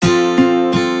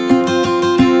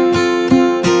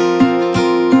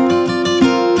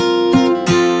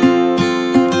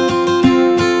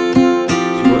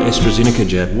AstraZeneca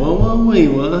jab. Well, we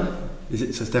were. So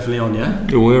it's definitely on, yeah?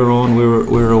 We're on,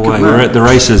 we're away, we're at the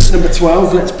races. Number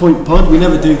 12, Let's Point Pod. We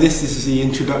never do this is the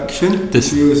introduction.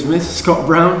 This is Smith, Scott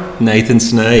Brown. Nathan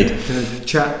Snade. Gonna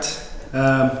chat,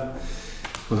 well,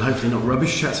 hopefully not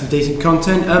rubbish, chat some decent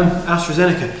content.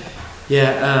 AstraZeneca.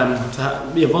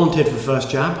 Volunteered for the first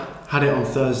jab. Had it on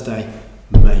Thursday.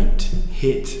 Mate,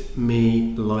 hit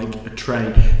me like a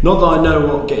train. Not that I know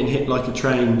what getting hit like a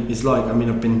train is like. I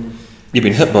mean, You've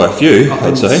been hit by a few,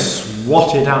 I'd say.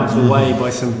 Swatted out of the way by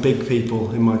some big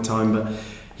people in my time, but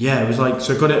yeah, it was like,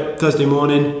 so I got it Thursday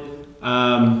morning,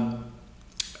 and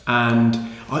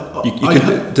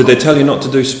did they tell you not to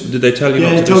do? Did they tell you not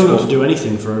to do? Yeah, they told me not to do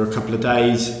anything for a couple of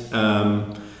days,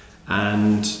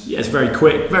 and yeah, it's very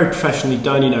quick, very professionally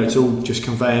done. You know, it's all just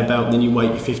conveyor belt, and then you wait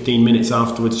your 15 minutes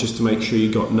afterwards just to make sure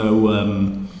you got no,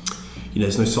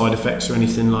 there's no side effects or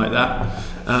anything like that.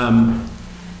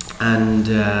 And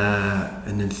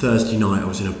then Thursday night I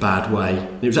was in a bad way.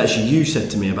 It was actually you said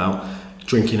to me about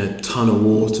drinking a ton of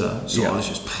water, so I was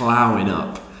just ploughing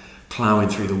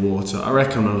through the water. I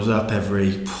reckon I was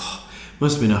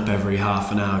must have been up every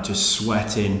half an hour, just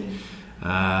sweating.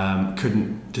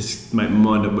 Couldn't just make my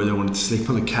mind up whether I wanted to sleep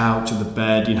on the couch or the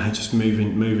bed, just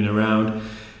moving around.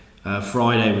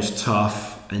 Friday was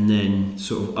tough, and then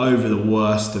sort of over the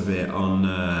worst of it on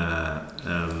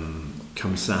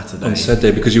come Saturday. On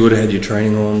Saturday, because you would have had your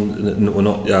training on, or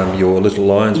not, your Little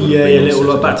Lions.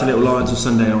 Back to Little Lions on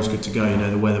Sunday. I was good to go.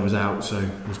 The weather was out, so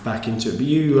I was back into it. But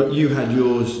you had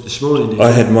yours this morning. Didn't you?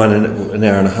 I had mine an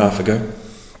hour and a half ago.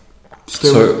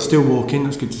 Still walking.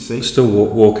 That's good to see. Still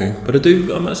walking, but I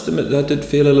must admit, I did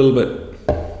feel a little bit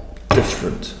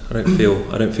different. I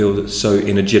don't feel so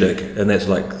energetic, and that's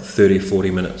like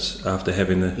 30-40 minutes after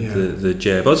having the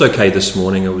jab. I was okay this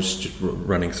morning. I was just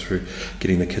running through,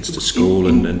 getting the kids to school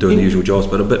and doing the usual jobs,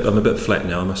 but I'm a bit flat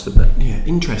now, I must admit. Yeah,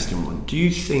 interesting one. Do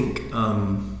you think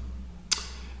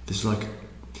there's got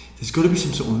to be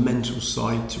some sort of mental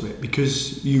side to it,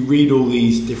 because you read all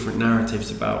these different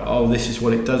narratives about, this is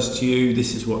what it does to you,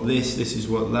 this is what this is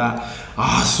what that.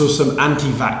 I saw some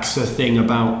anti-vaxxer thing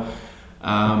about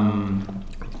all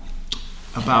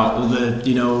the,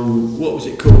 what was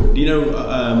it called? All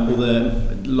the,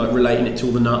 like, relating it to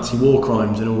all the Nazi war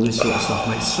crimes and all this sort of stuff,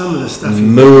 mate. Some of the stuff.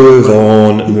 Move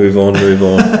on.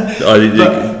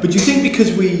 But do you think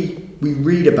because we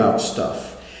read about stuff,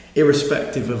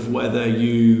 irrespective of whether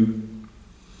you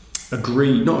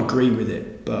not agree with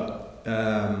it, but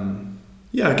I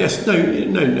guess no,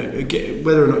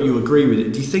 whether or not you agree with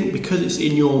it, do you think because it's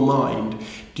in your mind,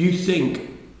 do you think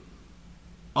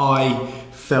I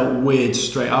felt weird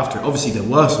straight after it? Obviously there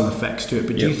were some effects to it,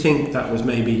 but do you think that was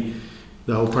maybe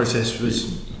the whole process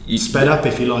was sped up,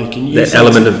 if you like, and that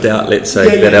element of doubt, let's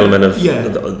say, element of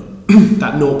that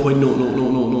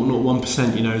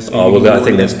 0.001%, I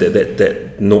think that's that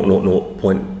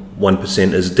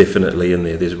 0.1% is definitely in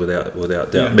there. There's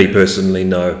without doubt. Me personally,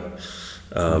 no.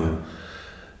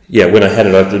 When I had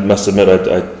it, I must admit,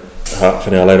 I half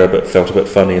an hour later, felt a bit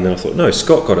funny, and then I thought, no,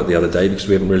 Scott got it the other day because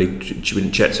we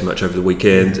didn't chat so much over the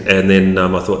weekend, and then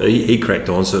I thought he cracked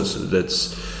on, so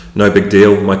it's no big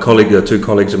deal. My two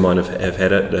colleagues of mine have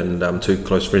had it, and two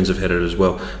close friends have had it as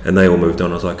well, and they all moved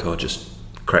on. I was like, just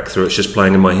crack through. It's just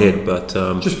playing in my head, but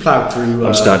just ploughed through.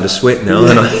 I'm starting to sweat now,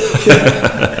 aren't I?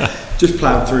 Just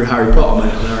ploughed through Harry Potter,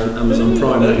 mate, on Amazon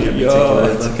Prime.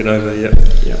 Taking over.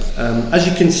 As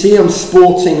you can see, I'm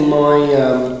sporting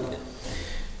my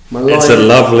it's a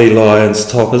lovely Lions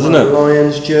top, isn't it?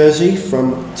 Lions jersey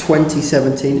from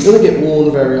 2017. It doesn't get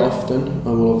worn very often. I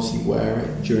will obviously wear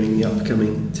it during the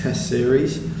upcoming Test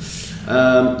series.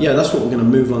 That's what we're going to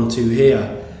move on to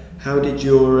here. How did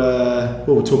your...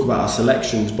 we'll talk about our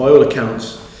selections. By all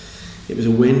accounts, it was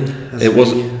a win.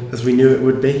 As we knew it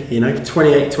would be.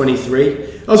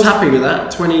 28-23. I was happy with that.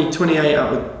 28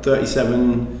 out of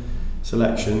 37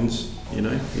 selections. You'll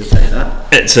take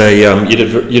that. It's you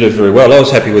did very well. I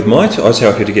was happy with mine. I was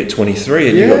happy to get 23,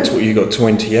 and you got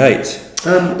 28.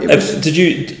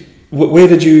 Where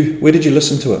did you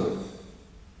listen to it?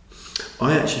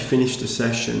 I actually finished a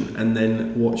session and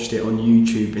then watched it on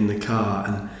YouTube in the car,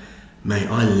 and mate,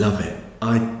 I love it.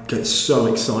 I get so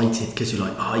excited because you're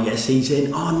like, yes, he's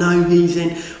in. Oh no, he's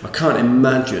in. I can't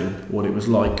imagine what it was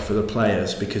like for the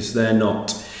players, because they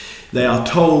are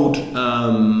told.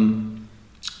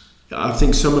 I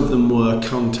think some of them were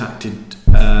contacted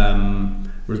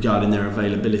regarding their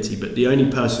availability, but the only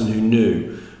person who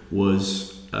knew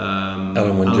was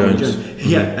Alan Wynne-Jones.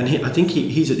 Yeah, and I think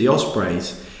he's at the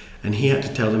Ospreys, and he had to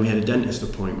tell them he had a dentist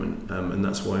appointment, and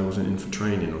that's why he wasn't in for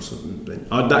training or something.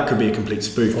 That could be a complete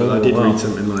spoof, but I did read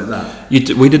something like that.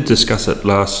 We did discuss it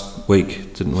last week,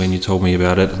 didn't we? When you told me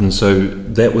about it, and so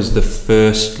that was the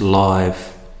first live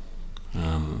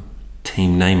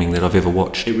team naming that I've ever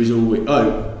watched. It was always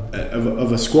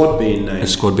of a squad being named. A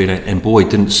squad being named, and boy,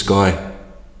 didn't Sky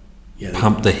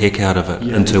pumped the heck out of it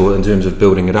in terms of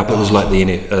building it up. It was like the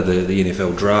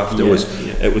NFL draft.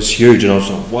 It was huge, and I was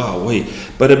like, wow,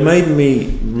 But it made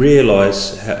me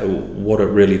realise what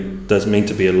it really does mean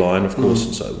to be a Lion, of course.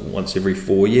 And so once every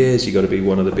 4 years, you got to be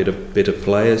one of the better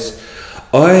players.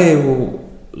 I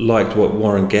liked what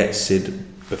Warren Gatz said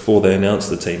before they announced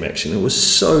the team action. It was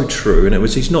so true, and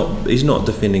he's not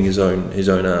defending his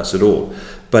own arse at all,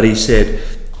 but he said,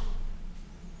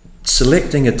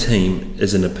 selecting a team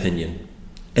is an opinion,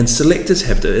 and selectors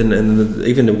have to, and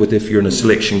even if you're in a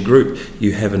selection group,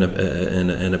 you have an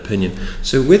opinion.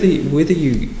 So whether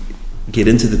you get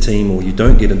into the team or you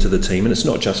don't get into the team, and it's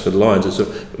not just for the Lions, it's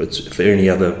for any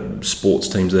other sports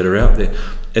teams that are out there,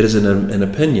 it is an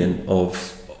opinion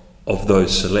of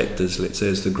those selectors, let's say,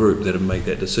 as the group that have made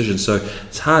that decision. So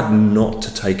it's hard not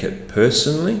to take it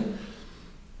personally,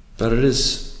 but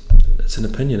it's an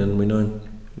opinion, and we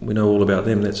know all about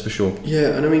them, that's for sure.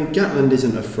 Yeah, and I mean, Gatland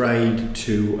isn't afraid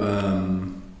to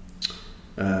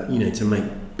to make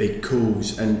big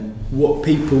calls, and what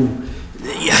people,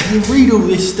 you read all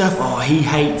this stuff, he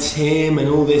hates him and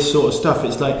all this sort of stuff.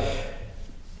 It's like,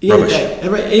 at the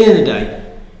end of the day,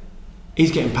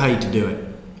 he's getting paid to do it.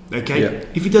 Okay,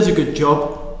 if he does a good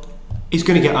job, he's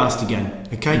going to get asked again.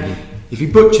 Okay, if he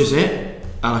butchers it,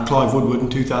 like Clive Woodward in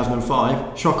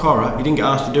 2005, shock horror, he didn't get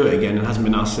asked to do it again and hasn't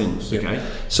been asked since. Okay,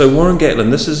 so Warren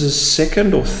Gatland, this is his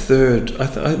second or third?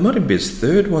 It might be his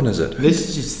third one, is it? This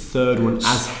is his third one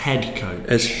as head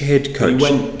coach.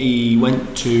 He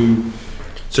went to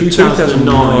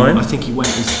 2009. I think he went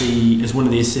as one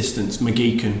of the assistants.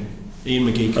 Ian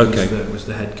McGeechan was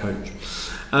the head coach.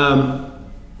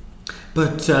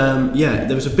 But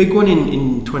there was a big one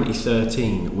in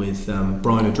 2013 with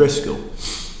Brian O'Driscoll.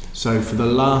 So for the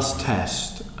last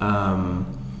test,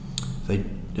 he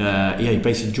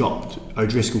basically dropped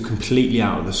O'Driscoll completely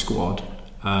out of the squad,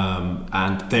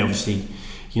 and they obviously,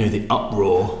 the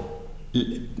uproar.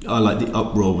 The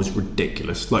uproar was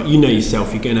ridiculous. Like,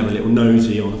 yourself, you're going to have a little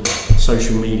nosy on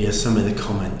social media, some of the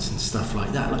comments and stuff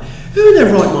like that. Like, who in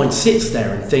their right mind sits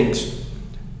there and thinks,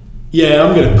 yeah,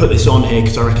 I'm going to put this on here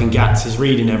because I reckon Gatz is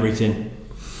reading everything.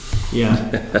 Yeah.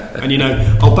 And,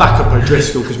 I'll back up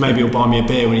O'Driscoll because maybe he'll buy me a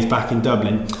beer when he's back in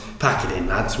Dublin. Pack it in,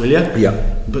 lads, will you? Yeah.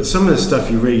 But some of the stuff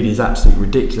you read is absolutely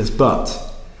ridiculous. But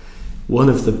one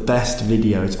of the best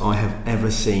videos I have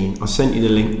ever seen, I sent you the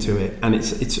link to it, and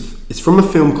it's from a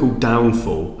film called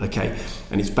Downfall, okay?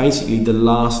 And it's basically the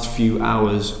last few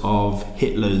hours of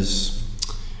Hitler's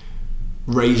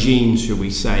regime, should we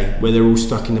say, where they're all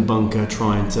stuck in the bunker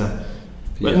trying to,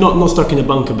 not stuck in the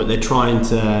bunker, but they're trying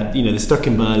to, they're stuck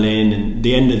in Berlin, and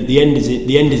the end is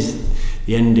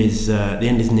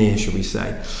near, shall we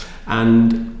say?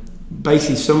 And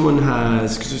basically, someone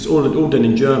has, because it's all done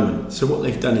in German. So what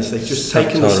they've done is they've just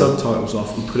taken the subtitles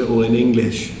off and put it all in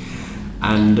English.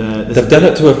 And they've done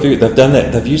it to a few. They've done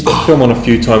that. They've used that film on a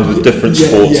few times with different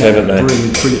sports, haven't they?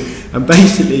 Brilliant. And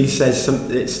basically,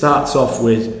 it starts off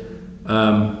with.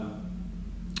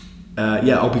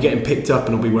 I'll be getting picked up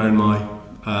and I'll be wearing my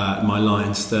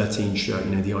Lions 13 shirt,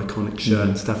 the iconic shirt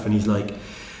and stuff. And he's like,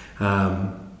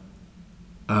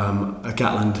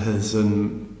 Gatland has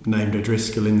named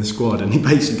O'Driscoll in the squad, and he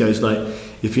basically goes like,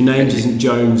 if your name isn't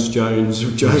Jones,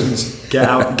 get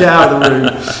out of the room.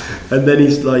 And then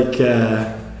he's like,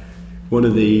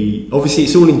 obviously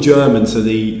it's all in German, so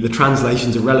the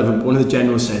translations are relevant, but one of the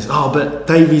generals says, but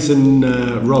Davies and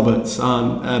Roberts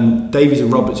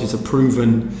is a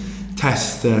proven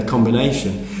test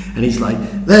combination. And he's like,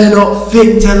 they're not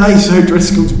fit to lace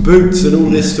O'Driscoll's boots and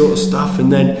all this sort of stuff.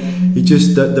 And then he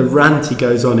just the rant he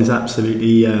goes on is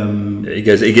absolutely. He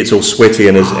gets all sweaty,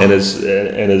 and his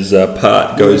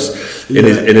part goes in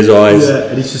his eyes. Yeah,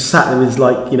 and he's just sat there. He's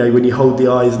like, when you hold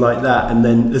the eyes like that, and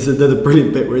then there's another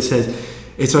brilliant bit where it says,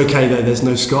 "It's okay though. There's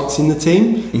no Scots in the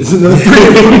team." There's another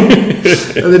brilliant one.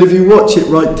 And then if you watch it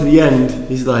right to the end,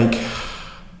 he's like,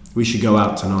 "We should go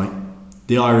out tonight.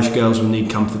 The Irish girls will need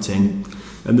comforting."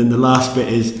 And then the last bit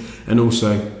is, and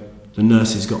also, the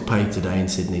nurses got paid today in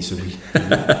Sydney, so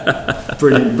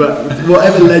brilliant. But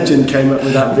whatever legend came up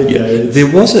with that video,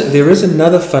 there is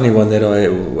another funny one that I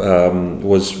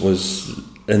was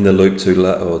in the loop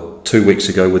to 2 weeks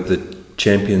ago with the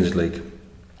Champions League,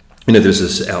 You know, there was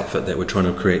this outfit that were trying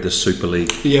to create this Super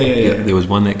League. Yeah. There was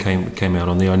one that came out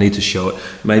on there. I need to show it.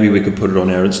 Maybe we could put it on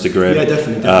our Instagram. Yeah,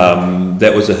 definitely.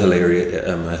 That was a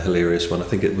hilarious one. I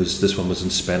think this one was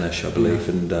in Spanish, I believe,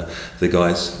 and the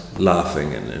guy's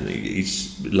laughing, and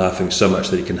he's laughing so much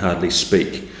that he can hardly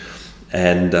speak.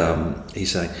 And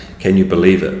he's saying, "Can you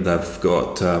believe it? They've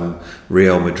got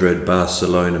Real Madrid,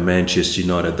 Barcelona, Manchester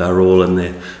United. They're all in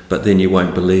there. But then you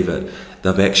won't believe it.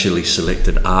 They've actually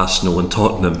selected Arsenal and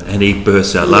Tottenham," and he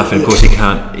bursts out laughing. Of course, he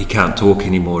can't talk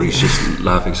anymore. He's just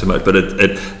laughing so much. But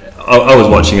I was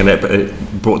watching it, but it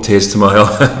brought tears to my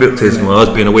eyes.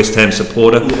 Being a West Ham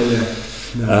supporter.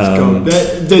 No,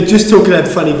 they're just talking about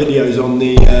funny videos on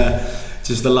the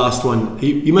just the last one.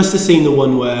 You must have seen the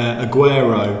one where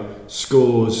Aguero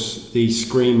scores the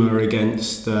screamer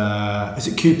against is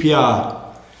it QPR?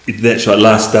 That's right,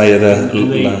 last day of the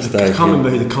last day. I can't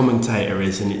remember who the commentator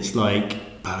is, and it's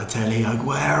like Balotelli,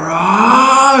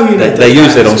 Aguero. You know, they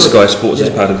use that on Sky Sports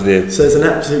as part of their. So there's an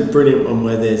absolute brilliant one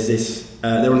where there's this.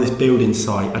 They're on this building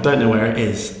site. I don't know where it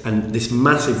is, and this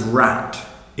massive rat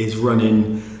is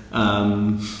running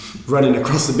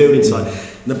across the building site.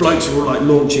 And the blokes are all like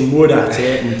launching wood at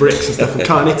it and bricks and stuff and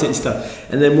can't hit it and stuff.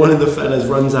 And then one of the fellas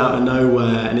runs out of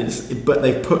nowhere, and but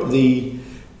they've put the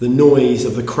noise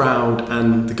of the crowd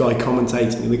and the guy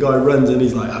commentating, and the guy runs and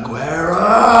he's like,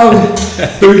 Aguero!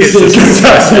 He's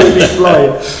absolutely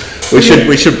flying.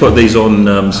 We should put these on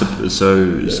so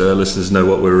our listeners know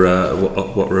what we're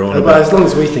on about. As long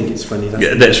as we think it's funny.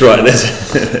 That's right.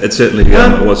 It certainly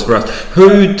was for us. Who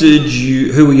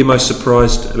were you most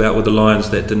surprised about with the Lions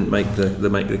that didn't make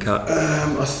the cut?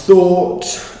 I thought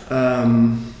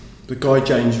the guy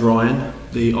James Ryan,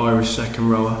 the Irish second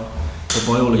rower. But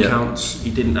by all accounts,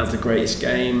 he didn't have the greatest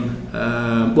game.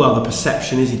 Well, the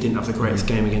perception is he didn't have the greatest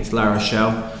game against La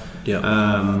Rochelle.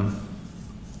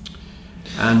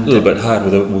 And a little bit hard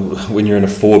when you're in a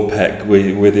forward pack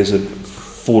where there's a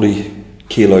 40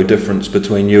 kilo difference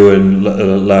between you and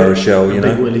La Rochelle.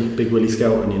 Big Willie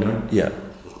Skelton, you know. Yeah.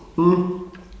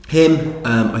 Him,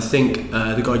 I think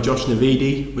the guy Josh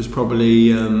Navidi was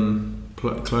probably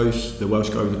close. The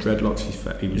Welsh guy with the dreadlocks.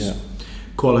 He was.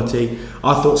 Quality.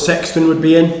 I thought Sexton would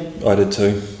be in. I did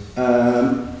too.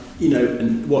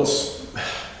 And what's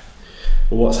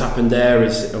happened there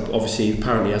is obviously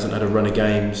apparently he hasn't had a run of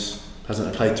games,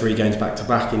 hasn't played 3 games back to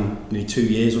back in nearly 2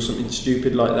 years or something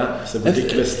stupid like that. It's a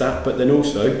ridiculous stat. But then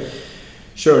also,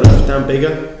 sure enough, Dan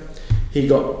Biggar, he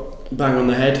got bang on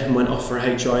the head and went off for a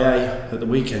HIA at the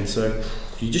weekend. So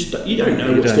you don't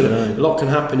know what's going to. A lot can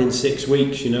happen in 6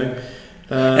 weeks, you know.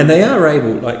 And they are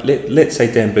able, like let's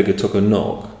say Dan Biggar took a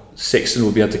knock, Sexton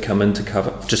will be able to come in to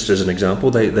cover. Just as an example,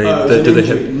 I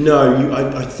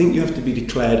think you have to be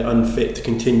declared unfit to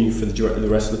continue for the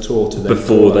rest of the tour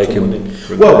before they can.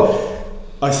 Well,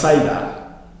 I say that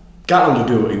Gatland will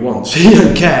do what he wants. He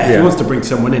don't care. If he wants to bring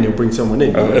someone in, he'll bring someone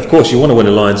in. Of course, you want to win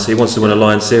a Lions. He wants to win a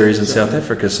Lions series in South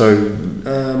Africa. So,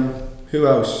 who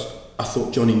else? I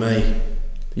thought Johnny May.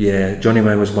 Yeah, Johnny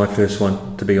May was my first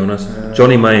one, to be honest.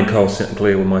 Johnny May and Carl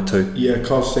Sinclair were my 2. Yeah,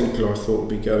 Carl Sinclair I thought would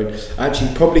be going.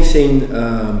 Actually, probably seen.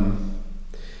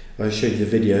 I showed you the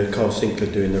video. Carl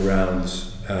Sinclair doing the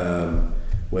rounds,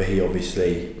 where he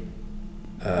obviously.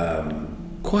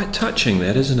 Quite touching,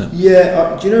 that, isn't it?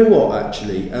 Yeah. Do you know what?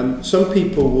 Actually, some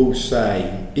people will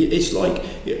say it's like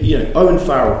Owen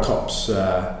Farrell cops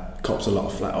a lot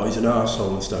of flack. Oh, he's an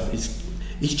arsehole and stuff.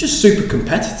 He's just super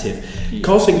competitive. Yeah.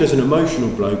 Carl Sinclair's an emotional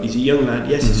bloke. He's a young lad.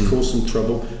 Yes, he's caused some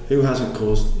trouble. Who hasn't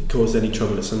caused any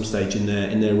trouble at some stage in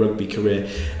their rugby career?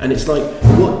 And it's like,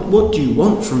 what do you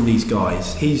want from these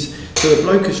guys? So the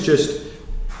bloke is just.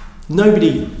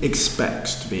 Nobody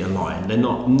expects to be a Lion. They're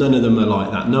not. None of them are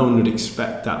like that. No one would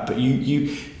expect that. But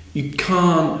you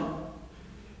can't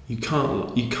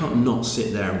not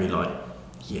sit there and be like,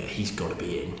 yeah, he's got to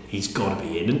be in. He's got to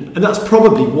be in. And that's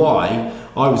probably why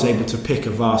I was able to pick a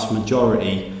vast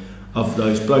majority of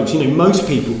those blokes. Most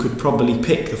people could probably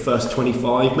pick the first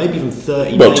 25, maybe even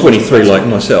 30. Well, 23 like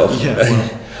myself. Yeah, well.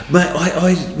 Mate,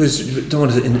 I don't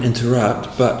want to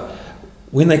interrupt, but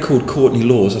when they called Courtney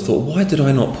Laws, I thought, why did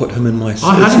I not put him in my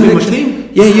I had him in my team.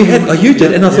 Yeah, you had. Oh, you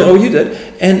did. And I thought, you did.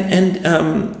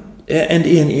 And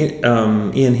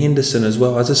Ian Henderson as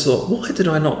well. I just thought, why did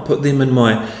I not put them in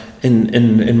my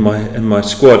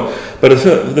squad? But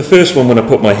the first one, when I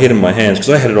put my head in my hands,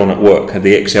 because I had it on at work, had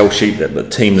the Excel sheet, that the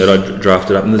team that I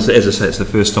drafted up, and this, as I say, it's the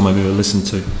first time I've ever listened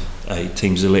to a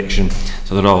team's election,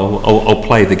 so that I'll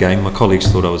play the game. My colleagues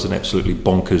thought I was an absolutely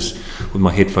bonkers with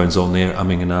my headphones on there,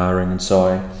 umming and ahhing and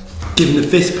sighing, giving the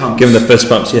fist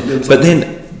pumps. Yeah, but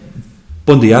then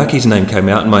Bondiaki's name came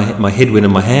out and my head went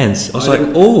in my hands. I was like,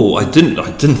 I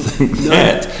didn't think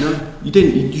that. No, you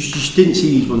didn't. You just didn't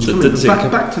see these ones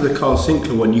coming. Back to the Carl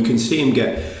Sinclair one, you can see him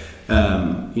get,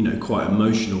 quite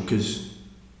emotional, because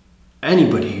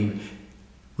anybody who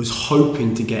was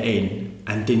hoping to get in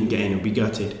and didn't get in would be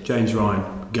gutted. James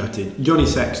Ryan, gutted. Johnny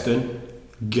Sexton,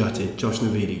 gutted. Josh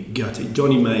Navidi, gutted.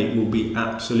 Johnny May will be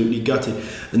absolutely gutted.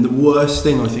 And the worst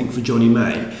thing, I think, for Johnny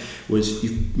May was,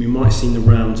 you might have seen the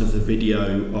rounds of the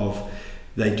video of,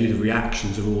 they do the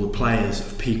reactions of all the players,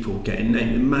 of people getting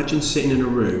named. Imagine sitting in a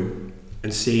room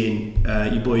and seeing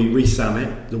your boy Reece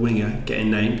Samet, the winger, getting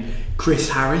named. Chris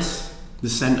Harris, the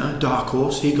centre, dark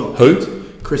horse, he got picked.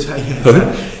 Chris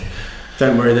Harris.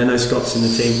 Don't worry, there are no Scots in the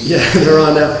team. Yeah, there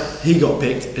are now. He got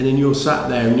picked, and then you're sat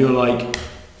there and you're like,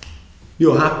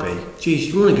 you're happy.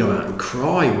 Geez, you want to go out and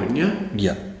cry, wouldn't you?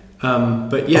 Yeah.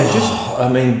 But yeah, I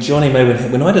mean, Johnny May,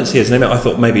 when I didn't see his name out, I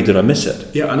thought, maybe did I miss it?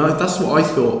 Yeah, and that's what I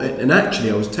thought. And actually,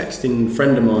 I was texting a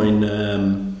friend of mine,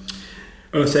 and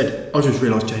I said, I just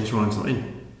realised James Ryan's not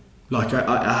in. Like,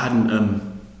 I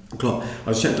hadn't got. I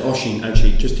was chatting to Oshin,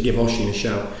 actually, just to give Oshin a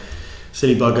shout.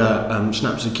 Silly bugger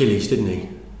snapped his Achilles, didn't he?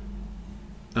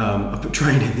 Up at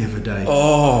training the other day.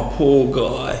 Oh, poor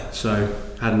guy. So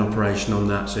had an operation on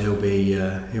that, so he'll be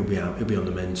out. He'll be on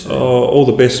the mend soon. Oh, all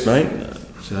the best, mate.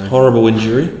 So, horrible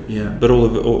injury. Yeah, but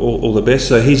all the best.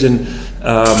 So he's in.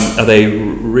 Are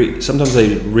they sometimes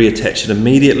they reattach it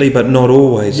immediately, but not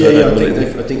always. Yeah, I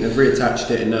think they've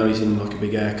reattached it, and now he's in like a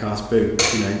big air cast boot.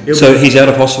 So he's out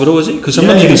of hospital, is he? Because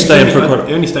sometimes you can stay in for quite.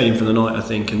 He only stayed in for the night, I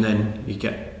think, and then you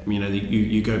get.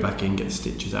 You go back in, get the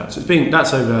stitches out. So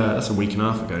that's a week and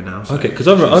a half ago now. So okay, because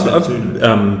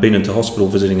I've been into hospital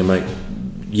visiting a mate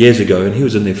years ago, and he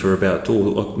was in there for about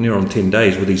near on 10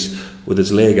 days with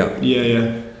his leg up.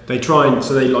 Yeah. They try and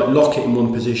they lock it in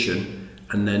one position,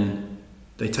 and then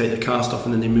they take the cast off,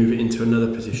 and then they move it into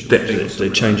another position. They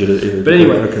change it. But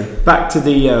anyway, okay. Back to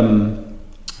the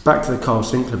Carl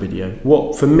Sinclair video.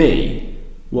 What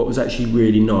was actually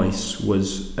really nice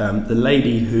was the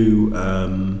lady who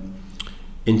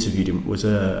interviewed him was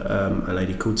a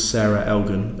lady called Sarah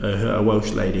Elgin, a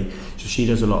Welsh lady. So she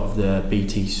does a lot of the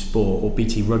BT Sport or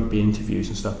BT Rugby interviews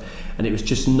and stuff. And it was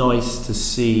just nice to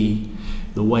see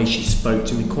the way she spoke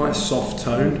to me, quite a soft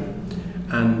tone,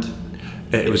 and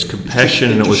it was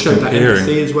compassion, and it was comparing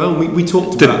as well. We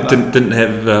talked about that. Didn't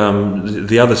have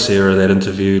the other Sarah that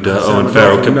interviewed Owen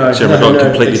Farrell. Sarah McDonald,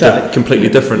 completely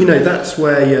different. That's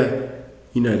where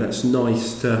that's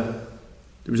nice to.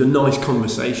 It was a nice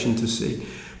conversation to see.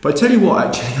 But I tell you what,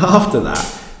 actually, after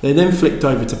that, they then flicked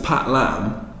over to Pat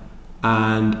Lam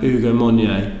and Ugo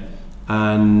Monye,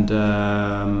 and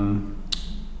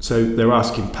so they were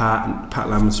asking Pat, and Pat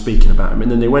Lam was speaking about him,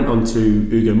 and then they went on to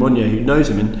Ugo Monye, who knows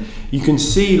him, and you can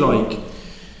see like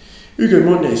Ugo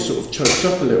Monye sort of choked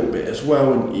up a little bit as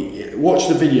well. And watch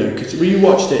the video, because when you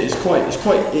watched it, it's quite.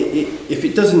 If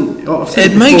it doesn't,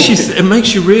 it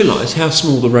makes you realise how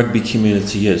small the rugby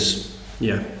community is.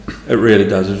 Yeah, it really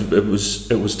does.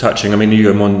 It was touching. I mean,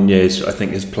 Ugo Monye, I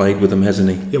think, has played with him, hasn't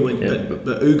he? Yeah,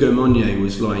 but Ugo Monye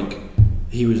was like.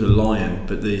 He was a lion,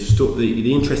 but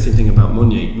the interesting thing about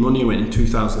Monye went in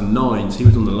 2009, so he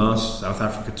was on the last South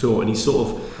Africa tour, and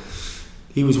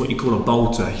he was what you call a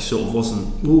bolter. He sort of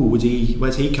wasn't,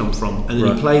 where's he come from? And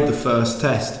then he played the first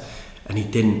test, and he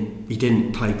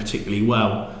didn't play particularly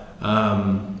well,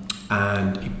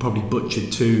 and he probably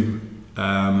butchered two,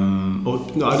 I don't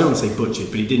want to say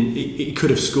butchered, but he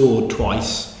could have scored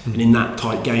twice, and in that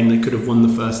tight game they could have won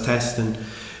the first test, and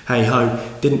hey ho,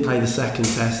 didn't play the second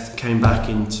test, came back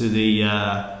into the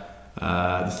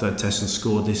third test and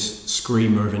scored this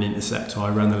screamer of an intercept high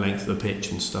around the length of the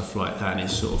pitch and stuff like that. And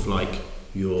it's sort of like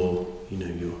you're.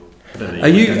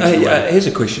 Here's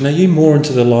a question: are you more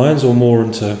into the Lions or more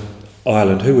into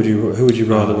Ireland? Who would you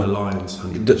rather? The Lions.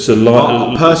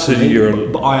 Personally,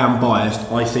 but I am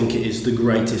biased. I think it is the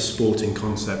greatest sporting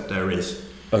concept there is.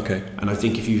 Okay. And I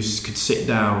think if you could sit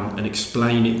down and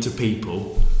explain it to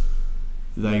people,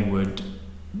 they would,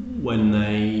 when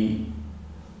they,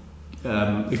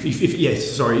 if you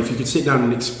could sit down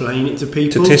and explain it to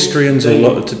people. Tochestrians yeah.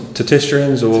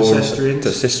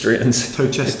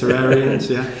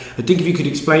 I think if you could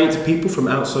explain it to people from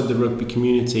outside the rugby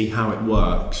community how it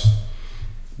works,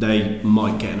 they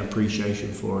might get an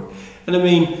appreciation for it. And I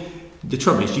mean, the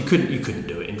trouble is you couldn't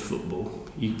do it in football.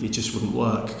 It just wouldn't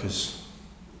work because.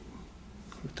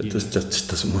 It just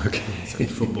doesn't work. It's only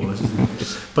footballers, isn't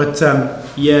it? But so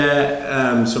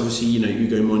obviously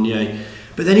Ugo Monye.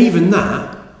 But then even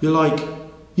that, you're like,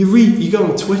 you go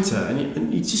on Twitter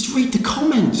and you just read the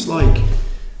comments, like,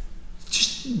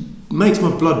 just makes my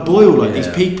blood boil. Like these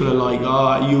Yeah. people are like,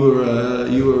 you were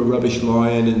a rubbish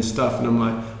lion and stuff, and I'm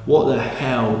like, what the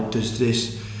hell does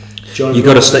this? John You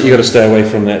got to stay away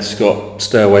from that, Scott.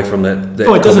 Stay away from that.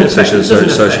 Oh, it doesn't comment section affect- it on doesn't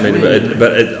social affect media. me.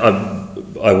 But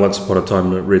I once upon a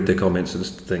time read their comments and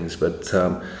things, but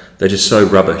they're just so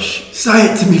rubbish. Say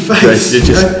it to me face. They're just,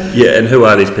 you know? yeah, and who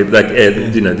are these people?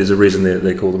 There's a reason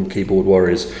they call them keyboard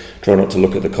warriors. Try not to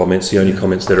look at the comments. The only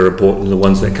comments that are important are the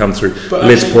ones that come through But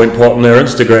Let's actually- Point Pot on their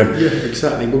Instagram. Yeah,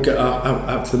 exactly. We'll get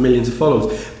out to the millions of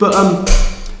followers. But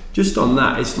just on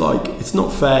that, it's like it's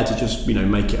not fair to just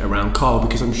make it around Carl,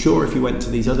 because I'm sure if you went to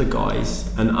these other guys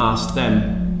and asked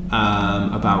them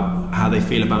about how they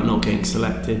feel about not getting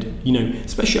selected,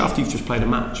 especially after you've just played a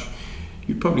match,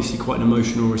 you'd probably see quite an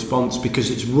emotional response, because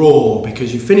it's raw,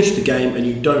 because you finish the game and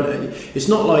you don't. It's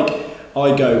not like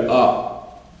I go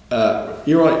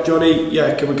you're right, Johnny.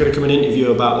 Yeah, we're going to come and interview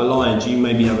about the Lions. You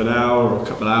maybe have an hour or a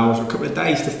couple of hours or a couple of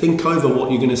days to think over what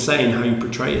you're going to say and how you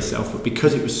portray yourself. But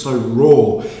because it was so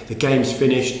raw, the game's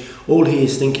finished. All he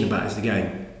is thinking about is the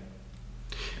game.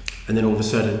 And then all of a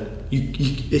sudden,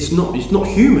 it's not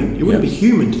human. It wouldn't be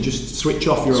human to just switch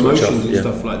off your emotions and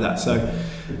stuff like that. So,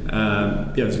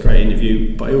 it was a great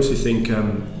interview. But I also think.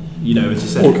 As I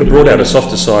said, It brought out a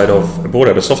softer side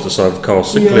of Carl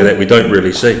Sinclair that we don't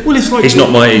really see. Well, it's like I'm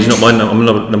not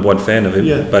number one fan of him,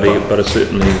 but I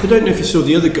certainly. I don't know if you saw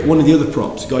one of the other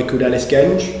props, a guy called Ellis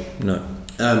Genge. No.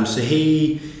 So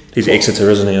he's Exeter,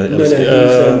 isn't he? No, he's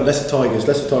Leicester Tigers,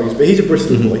 but he's a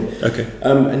Bristol boy. Okay.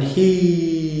 And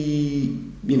he,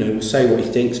 will say what he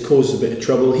thinks, causes a bit of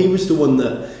trouble. He was the one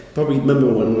that probably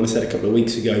remember when I said a couple of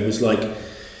weeks ago was like.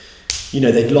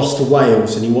 They'd lost to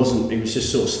Wales and he was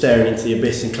just sort of staring into the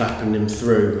abyss and clapping them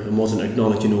through and wasn't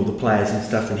acknowledging all the players and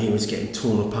stuff, and he was getting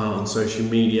torn apart on social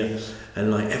media,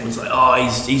 and like everyone's like,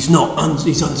 he's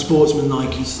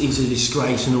unsportsmanlike, he's a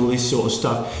disgrace and all this sort of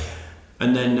stuff.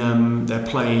 And then they're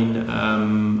playing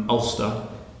Ulster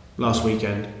last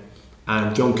weekend,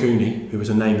 and John Cooney, who was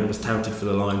a name that was touted for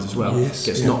the Lions as well,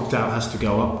 gets knocked out, has to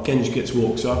go up. Genge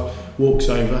walks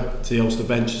over to the Ulster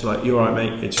bench, is like, "You all right,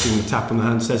 mate?" It's giving him a tap on the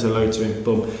hand, says hello to him,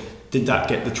 boom. Did that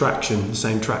get the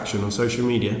same traction on social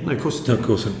media? No, of course it didn't.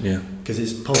 No, of course, yeah. Because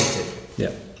it's positive.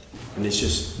 Yeah. And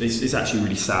it's actually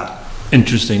really sad.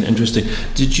 Interesting.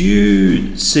 Did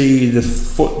you see the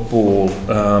football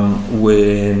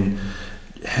when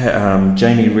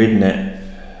Jamie Redknapp?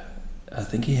 I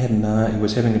think he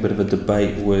was having a bit of a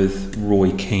debate with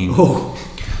Roy Keane. Oh,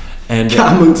 and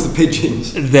cat amongst the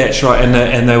pigeons. That's right,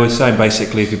 and they were saying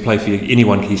basically, if you play for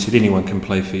anyone, he said anyone can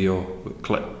play for your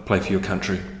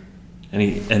country,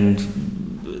 and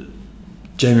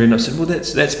Jamie Redknapp said, well,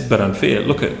 that's a bit unfair.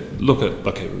 Look at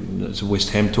it's a West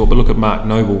Ham talk, but look at Mark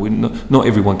Noble. Not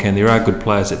everyone can. There are good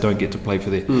players that don't get to play for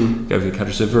their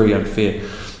country, so very unfair.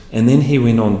 And then he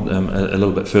went on a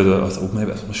little bit further. I thought,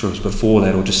 maybe, I'm not sure it was before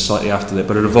that or just slightly after that,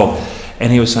 but it evolved.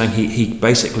 And he was saying he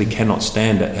basically cannot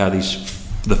stand it how the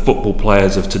football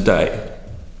players of today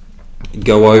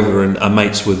go over and are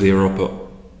mates with their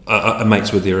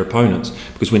opponents.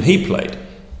 Because when he played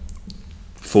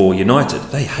for United,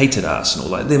 they hated Arsenal,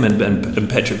 like them and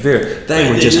Patrick Vieira.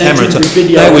 They were just hammering.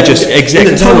 They were just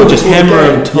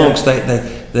hammering tonks.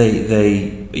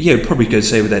 They probably could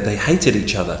say that they hated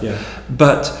each other. Yeah.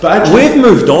 But actually, we've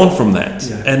moved on from that,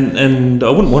 and I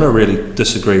wouldn't want to really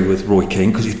disagree with Roy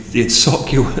Keane because he'd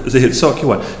sock you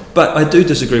one. But I do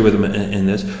disagree with him in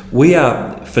this. We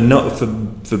are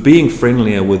for being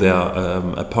friendlier with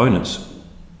our opponents.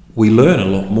 We learn a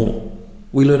lot more.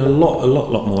 We learn a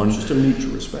lot more. It's just a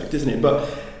mutual respect, isn't it? But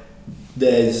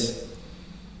there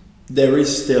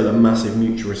is still a massive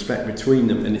mutual respect between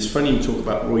them, and it's funny you talk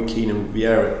about Roy Keane and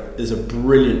Vieira. There's a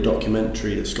brilliant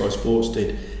documentary that Sky Sports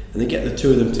did, and they get the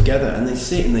two of them together and they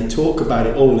sit and they talk about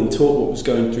it all and talk what was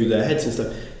going through their heads and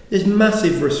stuff. There's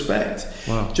massive respect.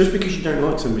 Wow. Just because you don't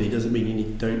like somebody doesn't mean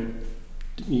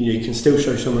you can still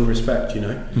show someone respect,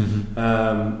 Mm-hmm.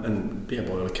 And by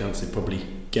all accounts they probably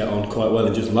get on quite well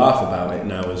and just laugh about it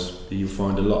now, as you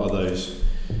find a lot of those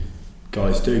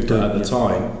guys do. But at the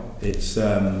time, it's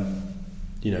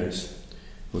it's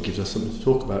what gives us something to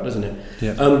talk about, doesn't it?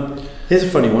 Yeah. Here's a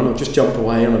funny one. I'll just jump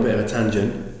away on a bit of a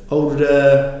tangent. Old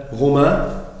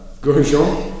Romain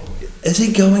Grosjean. Is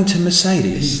he going to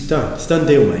Mercedes? He's done. It's done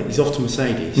deal, mate. He's off to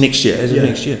Mercedes next year.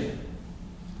 Next year.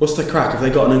 What's the crack? Have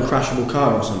they got an uncrashable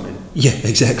car or something? Yeah,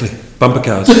 exactly. Bumper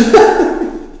cars.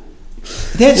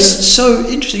 That's so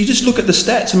interesting. You just look at the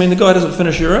stats. I mean, the guy doesn't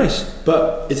finish your race.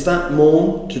 But is that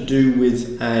more to do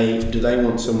with do they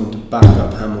want someone to back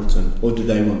up Hamilton, or do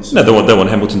they want someone? No, they want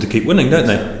Hamilton to keep winning, don't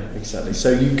they? Exactly. So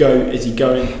is he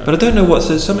going? But I don't know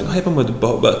there's something happened with to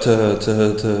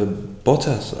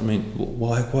Bottas. I mean,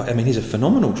 why? I mean, he's a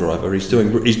phenomenal driver. He's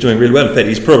doing really well. In fact,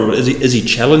 he's probably is he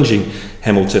challenging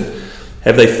Hamilton?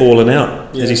 Have they fallen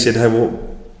out? Yeah. As he said, hey, well,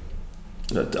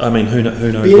 I mean, who knows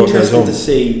It'd be what goes interesting on? to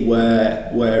see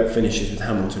where it finishes with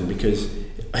Hamilton, because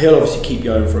he'll obviously keep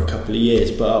going for a couple of years,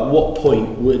 but at what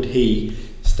point would he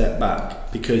step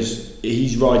back? Because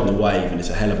he's riding a wave, and it's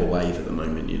a hell of a wave at the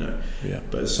moment, you know. Yeah.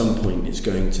 But at some point it's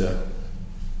going to,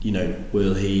 you know,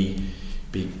 will he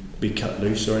be cut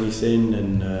loose or anything?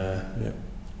 And Yeah.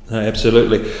 No,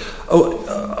 absolutely. Oh,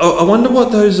 I wonder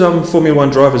what those Formula One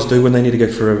drivers do when they need to go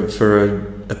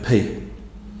for a pee.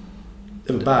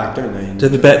 they have a bag, don't they? Do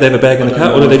they have a bag in the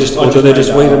car, or do they just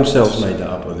wee themselves? I just made that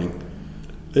up, I think.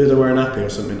 Do they wear a nappy or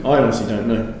something? I honestly don't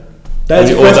know. There's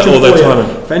a question for you.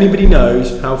 If anybody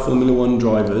knows how Formula One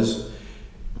drivers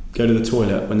go to the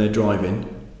toilet when they're driving,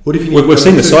 what if you? We've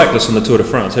seen the cyclists on the Tour de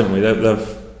France, haven't we?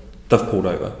 They've pulled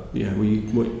over. Yeah, I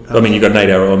mean, you got an 8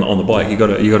 hour on the bike. You got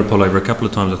to pull over a couple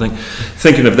of times, I think.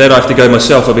 Thinking of that, I have to go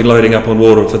myself. I've been loading up on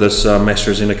water for this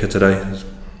AstraZeneca today.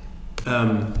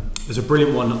 There's a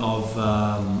brilliant one of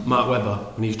Mark Webber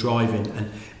when he's driving,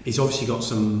 and he's obviously got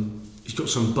some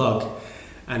bug,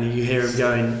 and you hear him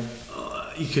going.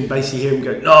 You can basically hear him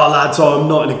go, "No, lads, I'm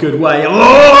not in a good way." In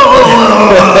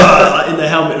the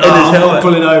helmet, I'm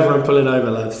pulling over,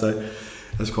 lads. So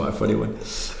that's quite a funny one.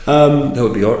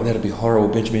 That'd be horrible.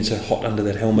 Benjamin so hot under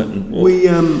that helmet. And,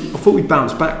 I thought we'd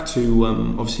bounce back to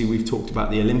obviously we've talked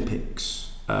about the Olympics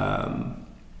a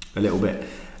little bit,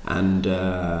 and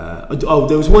there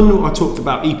was one I talked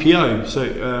about EPO, so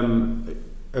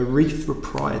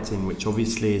erythropoietin, which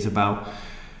obviously is about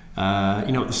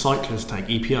what the cyclists take,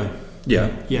 EPO.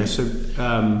 Yeah. So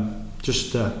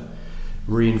just to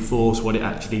reinforce what it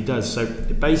actually does. So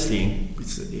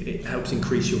it helps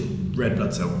increase your red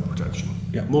blood cell production.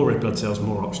 Yeah. More red blood cells,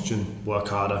 more oxygen, work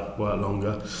harder, work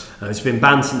longer. It's been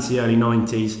banned since the early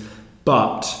 90s,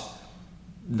 but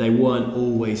they weren't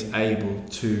always able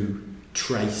to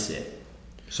trace it.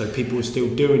 So people were still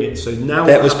doing it. So now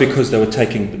that was because they were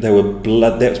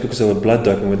blood. That was because they were blood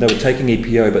doping. They were taking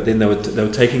EPO, but then they were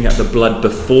taking out the blood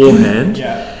beforehand.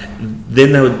 Yeah.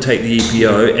 Then they would take the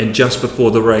EPO, and just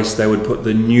before the race, they would put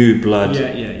the new blood.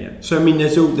 Yeah. So I mean,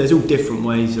 there's all different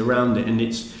ways around it, and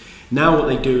it's now what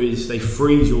they do is they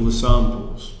freeze all the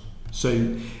samples,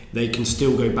 so they can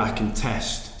still go back and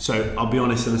test. So I'll be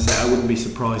honest and say I wouldn't be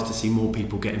surprised to see more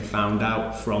people getting found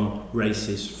out from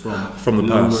races from the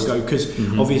past ago, because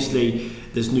obviously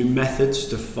there's new methods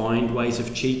to find ways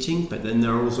of cheating, but then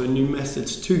there are also new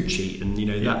methods to cheat, and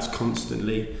that's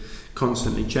constantly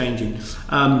changing.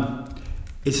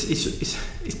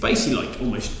 It's basically like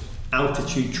almost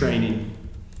altitude training,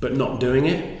 but not doing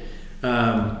it.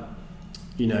 Where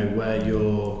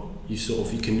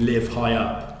you can live high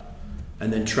up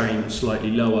and then train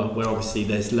slightly lower, where obviously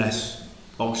there's less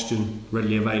oxygen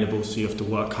readily available, so you have to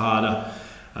work harder.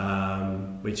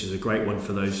 Which is a great one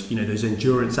for those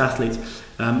endurance athletes.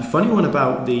 Funny one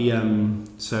about the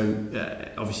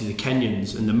obviously the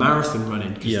Kenyans and the marathon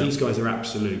running, because these guys are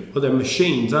absolute. Well, they're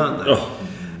machines, aren't they?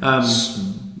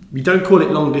 You don't call it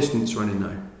long distance running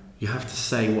though. You have to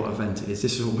say what event it is.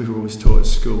 This is what we were always taught at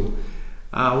school.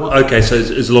 Okay, so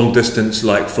it's long distance.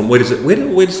 Like from where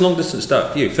does long distance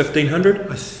start for you? 1500?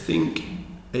 I think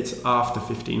it's after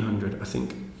 1500. I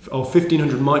think.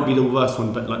 1500 might be the worst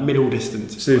one, but like middle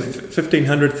distance. So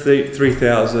 1500,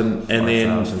 3000, and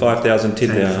then 5000,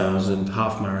 10,000.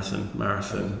 Half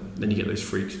marathon. Then you get those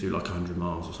freaks who do like 100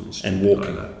 miles or something. And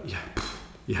walking. Like that.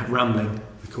 Yeah, rambling,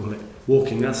 we call it.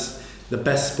 Walking, that's the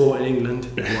best sport in England,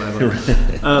 or whatever.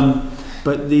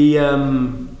 But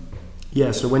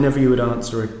so whenever you would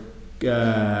answer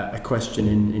a question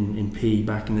in P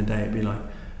back in the day, it'd be like,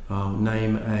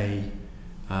 name a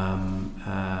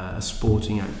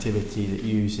sporting activity that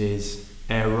uses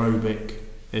aerobic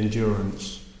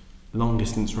endurance. Long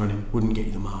distance running wouldn't get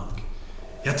you the mark.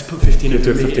 You had to put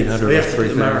 1500 meters. You have to put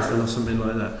the marathon or something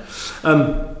like that.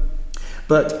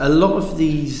 But a lot of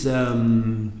these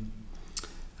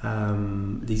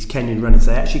Kenyan runners,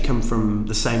 they actually come from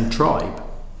the same tribe.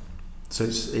 So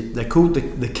they're called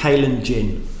the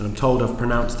Kalenjin, and I'm told I've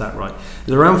pronounced that right.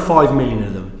 There's around 5 million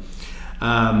of them.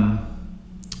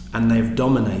 And they've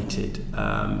dominated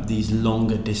these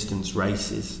longer distance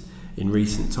races in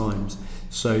recent times.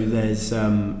 So there's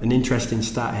an interesting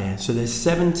stat here. So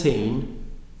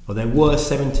there were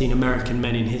 17 American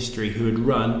men in history who had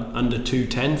run under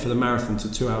 2:10 for the marathon, to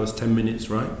 2 hours 10 minutes,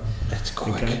 right? That's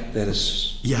quick. Okay. That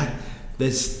is. Yeah.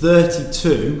 There's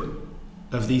 32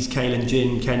 of these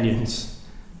Kalenjin Kenyans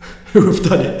who have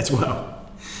done it as well.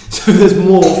 So there's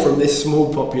more from this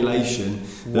small population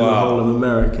than the whole of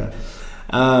America.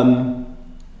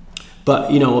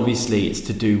 But, you know, obviously it's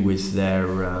to do with their,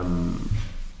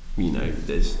 you know,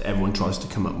 everyone tries to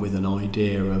come up with an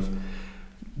idea of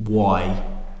why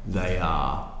they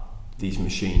are these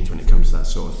machines when it comes to that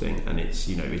sort of thing. And it's,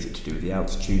 you know, is it to do with the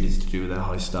altitude, is it to do with their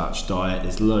high starch diet?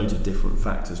 There's loads of different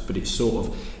factors, but it sort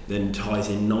of then ties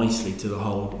in nicely to the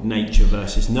whole nature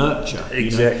versus nurture.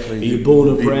 Exactly. You know, are you born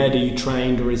or bred, are you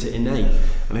trained, or is it innate?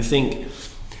 And I think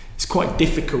it's quite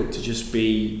difficult to just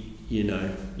be, you know,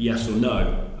 yes or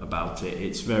no about it.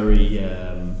 It's very,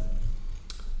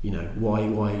 you know, why,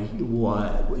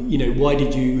 you know, why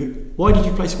did you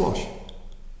play squash?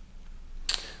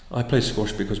 I played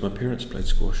squash because my parents played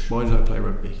squash. Why did I play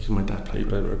rugby? Because my dad played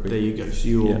rugby. There you go. So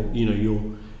you're, you know,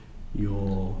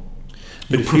 you're.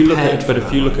 But if you look at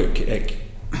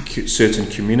certain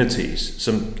communities,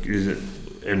 some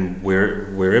and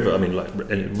wherever, I mean, like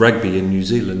rugby in New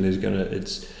Zealand,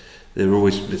 they're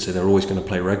always going to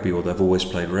play rugby, or they've always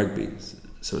played rugby.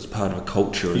 So it's part of a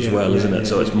culture as well, isn't it?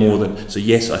 So it's more than. So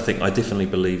yes, I think I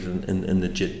believe in the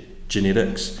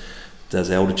genetics. Does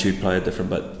altitude play a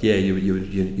different? But yeah,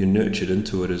 you're nurtured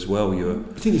into it as well. I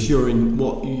think it's you're in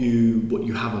what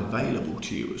you have available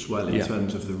to you as well in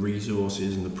terms of the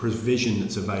resources and the provision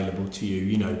that's available to you.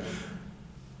 You know,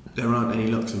 there aren't any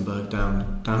Luxembourg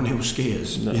downhill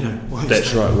skiers. No, you know,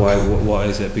 that's right. Why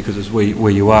is that? Because it's where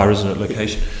you are, isn't it?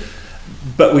 Location.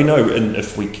 But we know, and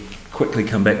if we quickly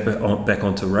come back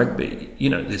onto rugby, you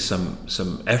know, there's some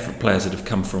players that have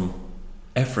come from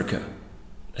Africa,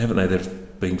 haven't they? They've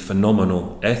been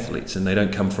phenomenal athletes, and they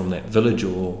don't come from that village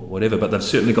or whatever, but they've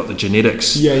certainly got the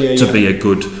genetics to be a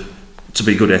good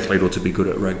athlete or to be good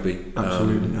at rugby.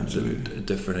 Absolutely.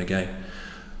 Different again.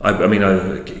 I mean,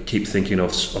 I keep thinking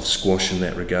of squash in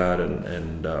that regard,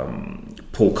 and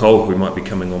Paul Cole, who might be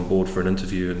coming on board for an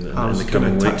interview in the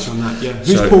coming weeks. Touch on that, yeah.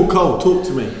 Who's Paul Cole? Talk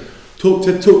to me. Talk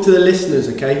to the listeners,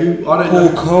 okay? Who I don't know.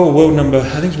 Paul Cole, I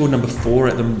think he's world number 4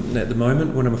 at the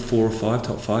moment. World number 4 or 5,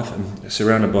 top 5, and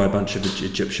surrounded by a bunch of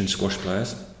Egyptian squash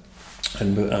players.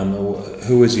 And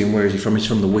who is he and where is he from? He's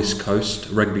from the West Coast,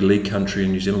 rugby league country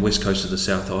in New Zealand, West Coast of the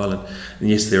South Island. And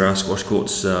yes, there are squash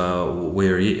courts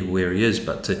where he is,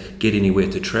 but to get anywhere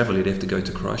to travel, he'd have to go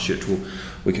to Christchurch.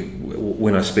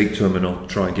 When I speak to him, and I'll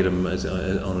try and get him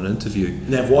on an interview.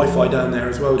 They have Wi-Fi down there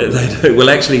as well. They do.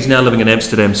 Well, actually, he's now living in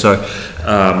Amsterdam, so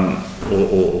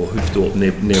or Hoofddorp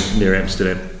near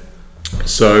Amsterdam.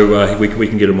 So we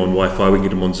can get him on Wi-Fi, we can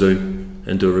get him on Zoom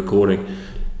and do a recording.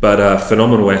 But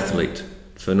phenomenal athlete,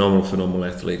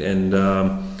 and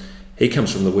he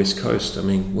comes from the West Coast. I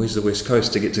mean, where's the West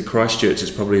Coast? To get to Christchurch,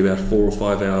 it's probably about a 4 or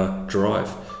 5 hour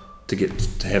drive to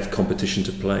have competition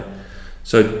to play.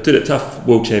 So did it tough.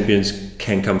 World champions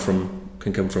can come from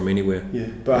anywhere. Yeah,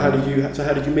 but how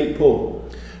did you meet Paul?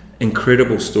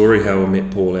 Incredible story how I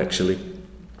met Paul. Actually,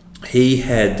 he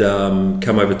had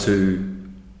come over to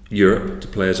Europe to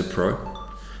play as a pro.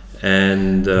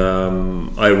 And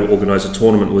I organise a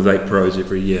tournament with 8 pros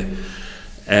every year,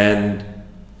 and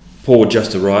Paul had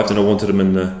just arrived, and I wanted him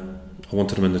in the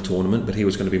tournament, but he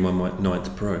was going to be my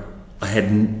 9th pro. I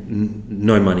had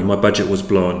no money. My budget was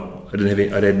blown. I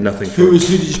had nothing. Who did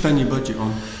you spend your budget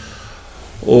on?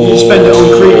 You spend it on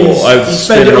Creedy. I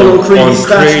spent it on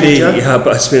Creedy. Yeah,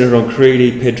 but I spent it on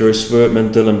Creedy, Pedro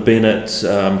Swertman, Dylan Bennett,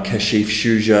 Kashif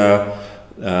Shuja,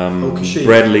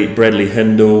 Bradley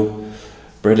Hindle.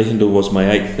 Bradley Hindle was my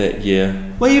 8th that year.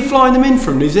 Where are you flying them in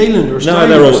from? New Zealand or Australia?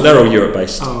 No, they're all Europe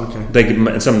based. Oh, okay. They give them,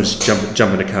 and some just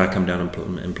jump in a car, come down and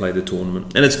play the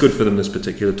tournament, and it's good for them. This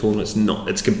particular tournament,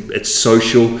 it's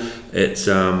social, it's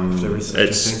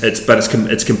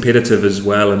competitive as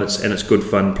well, and it's good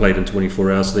fun. Played in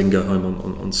 24 hours, then go home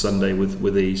on Sunday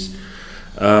with ease.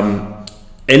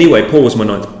 Anyway, Paul was my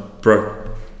 9th pro,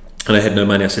 and I had no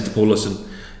money. I said to Paul, listen,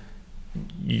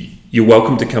 you're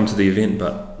welcome to come to the event,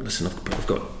 but listen, I've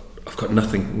got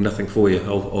nothing for you.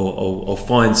 I'll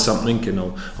find something, and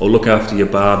I'll look after your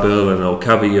bar bill, and I'll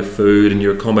cover your food and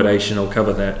your accommodation. I'll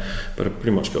cover that, but I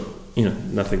pretty much got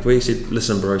nothing for you. He said,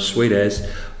 listen, bro, sweet as.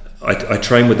 I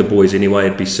train with the boys anyway.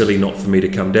 It'd be silly not for me to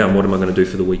come down. What am I going to do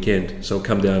for the weekend? So I'll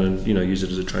come down and use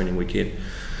it as a training weekend.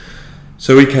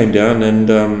 So he came down, and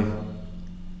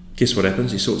guess what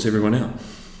happens? He sorts everyone out,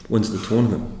 wins the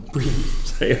tournament. Brilliant.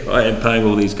 So I am paying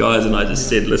all these guys, and I just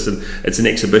said, listen, it's an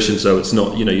exhibition, so it's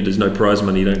not, there's no prize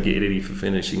money. You don't get any for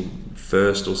finishing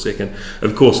first or second.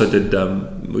 Of course, I did.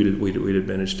 We did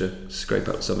manage to scrape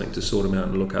up something to sort him out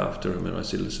and look after him. And I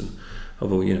said, listen,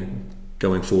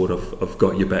 going forward, I've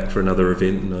got you back for another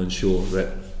event, and I'm sure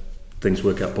that things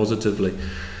work out positively.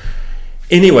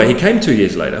 Anyway, he came 2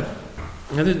 years later.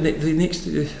 I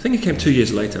think he came 2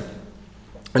 years later.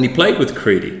 And he played with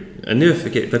Creedy. I never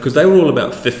forget, because they were all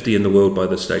about 50 in the world by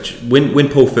this stage. When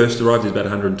Paul first arrived, he was about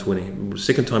 120. The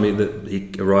second time he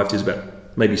arrived, he was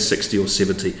about maybe 60 or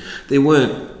 70. There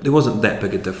wasn't that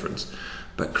big a difference.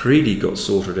 But Creedy got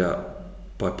sorted out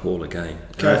by Paul again.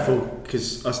 Careful,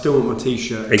 because I still want my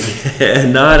T-shirt.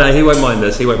 No, he won't mind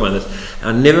this.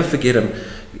 I'll never forget him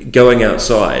going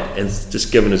outside and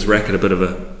just giving his racket a bit of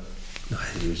a...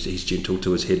 He's gentle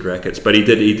to his head rackets, but he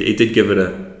did give it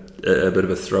a bit of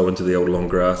a throw into the old long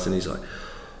grass, and he's like,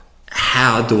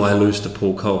 how do I lose to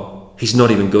Paul Cole? He's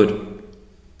not even good.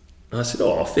 And I said,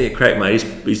 oh, fair crack, mate.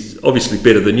 He's obviously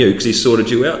better than you because he sorted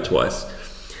you out twice.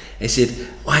 He said,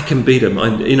 I can beat him.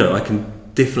 I can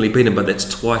definitely beat him, but that's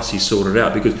twice he sorted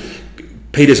out, because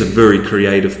Peter's a very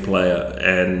creative player,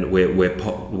 and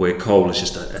where Cole is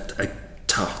just a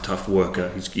tough worker.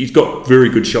 He's got very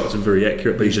good shots and very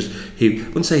accurate, but he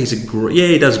wouldn't say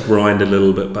he does grind a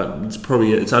little bit, but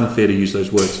it's unfair to use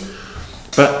those words.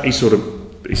 But he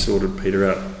sorted Peter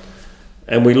out,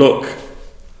 and we look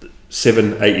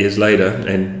 7-8 years later,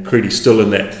 and Creedy's still in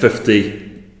that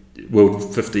 50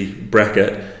 world 50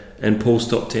 bracket, and Paul's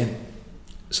top 10.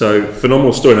 So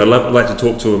phenomenal story, and I'd like to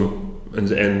talk to him.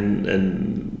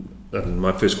 And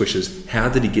my first question is, how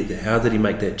did he get there? How did he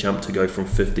make that jump to go from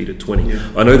 50 to 20?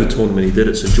 Yeah. I know the tournament he did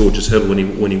at St George's Hill when he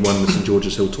won the St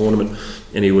George's Hill tournament,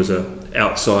 and he was an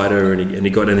outsider, and he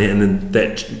got in there, and then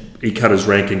that he cut his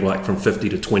ranking like from 50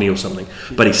 to 20 or something.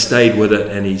 Yeah. But he stayed with it,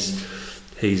 and he's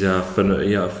a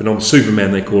phenomenal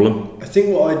Superman, they call him. I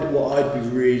think what I'd be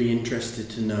really interested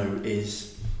to know is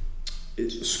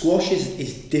squash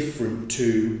is different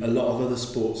to a lot of other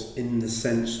sports in the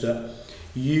sense that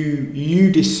you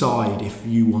decide if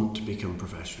you want to become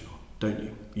professional, don't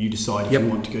you? You decide if you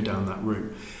want to go down that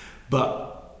route.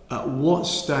 But at what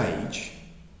stage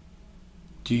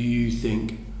do you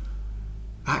think,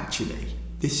 actually,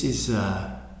 this is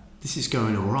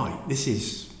going all right? This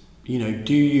is, do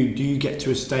you get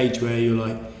to a stage where you're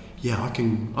like, yeah, I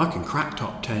can crack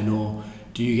top 10, or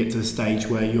do you get to the stage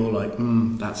where you're like,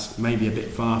 that's maybe a bit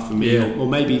far for me, or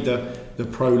maybe the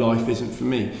pro life isn't for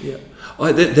me? Yeah,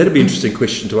 that'd be an interesting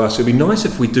question to ask. It'd be nice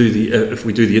if we do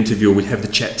the interview, or we'd have the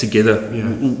chat together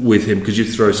with him, because you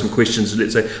throw some questions,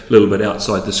 let's say a little bit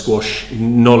outside the squash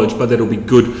knowledge, but that'll be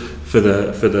good for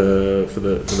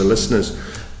the listeners.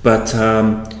 But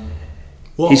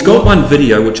he's got one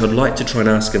video which I'd like to try and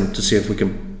ask him to see if we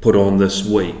can put on this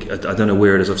week. I don't know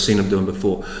where it is. I've seen him doing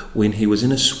before, when he was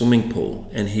in a swimming pool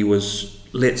and he was,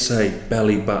 let's say,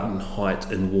 belly button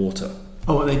height in water.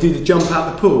 Oh, and they do the jump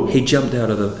out the pool. He jumped out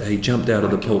of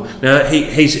the pool. Now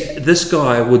this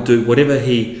guy would do whatever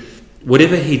he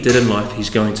did in life. He's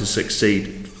going to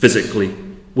succeed physically,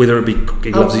 whether it be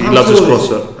he loves his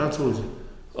CrossFit. How tall is he?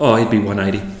 Oh, he'd be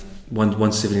 180,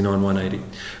 179, 180.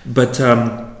 But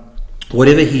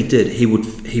whatever he did, he would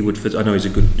fit. I know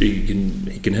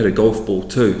he can hit a golf ball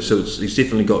too, so he's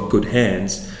definitely got good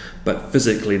hands. But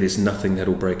physically, there's nothing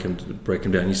that'll break him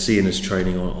down. You see in his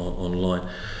training online.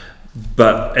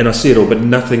 And I see it all, but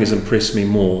nothing has impressed me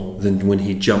more than when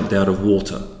he jumped out of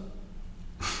water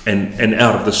and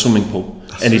out of the swimming pool,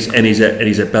 and he's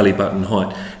at belly button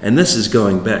height. And this is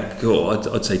going back,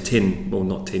 I'd say 10, well,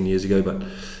 not 10 years ago, but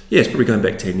yeah, it's probably going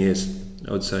back 10 years,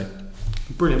 I would say.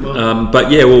 Brilliant, Mark. But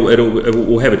yeah,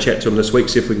 we'll have a chat to him this week,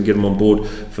 see if we can get him on board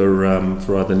for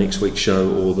either next week's show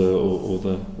or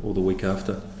the week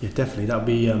after. Yeah, definitely. That'll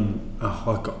be.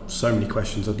 I've got so many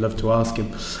questions I'd love to ask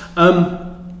him.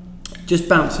 Just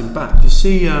bouncing back, you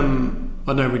see. I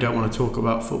know we don't want to talk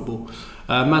about football.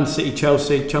 Man City,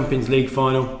 Chelsea, Champions League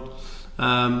final.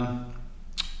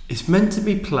 It's meant to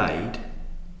be played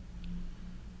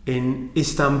in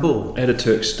Istanbul.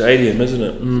 Ataturk Stadium, isn't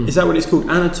it? Is that what it's called?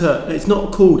 Ataturk. It's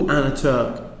not called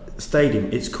Ataturk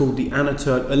Stadium. It's called the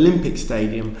Ataturk Olympic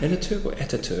Stadium. Ataturk or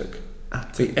Ataturk?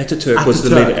 Ataturk was the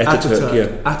leader.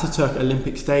 Ataturk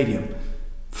Olympic Stadium.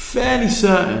 Fairly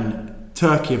certain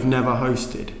Turkey have never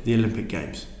hosted the Olympic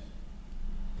Games.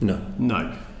 No.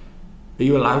 Are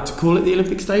you allowed to call it the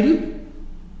Olympic Stadium?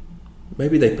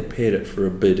 Maybe they prepared it for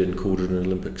a bid and called it an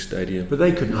Olympic Stadium. But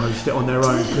they couldn't host it on their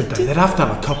own, could they? They'd have to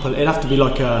have a couple. It'd have to be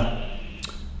like a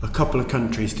couple of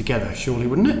countries together, surely,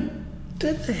 wouldn't it?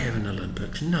 Did they have an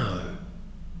Olympics? No.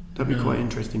 That'd be quite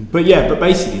interesting. But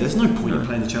basically, there's no point in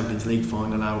playing the Champions League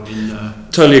final out in.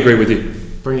 Totally agree with you.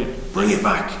 Bring it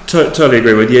back. Totally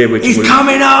agree with you. He's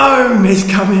coming home.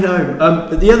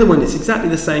 But the other one, it's exactly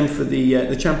the same for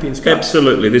the Champions Cup.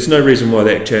 Absolutely. There's no reason why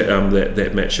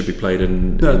that match should be played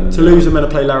in. No, Toulouse are meant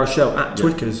to play La Rochelle at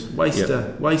Twickers. Waste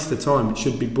of time. It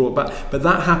should be brought back. But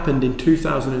that happened in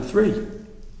 2003.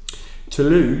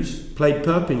 Toulouse played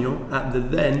Perpignan at the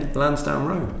then Lansdowne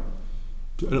Road.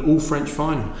 An all French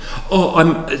final.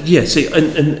 Oh, see,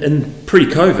 and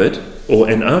pre-COVID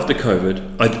and after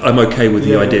COVID, I'm okay with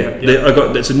the idea.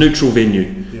 Yeah. It's a neutral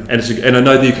venue, and I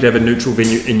know that you could have a neutral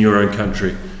venue in your own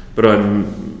country, but I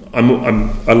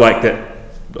like that.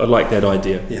 I like that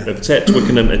idea. Yeah. If it's at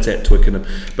Twickenham, it's at Twickenham.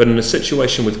 But in a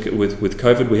situation with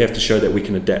COVID, we have to show that we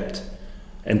can adapt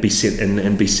and be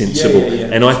sensible.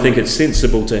 And I think it's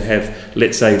sensible to have,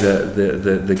 let's say,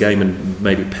 the game in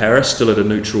maybe Paris still at a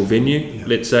neutral venue,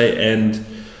 let's say, and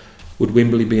would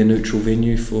Wembley be a neutral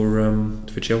venue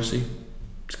for Chelsea?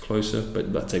 It's closer,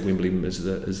 but I'd take Wembley as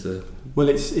the. Well,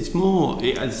 it's more.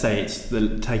 I'd say it's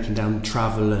the taking down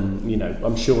travel, and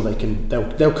I'm sure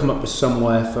they'll come up with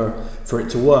somewhere for it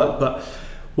to work. But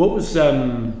what was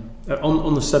on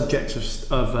the subject of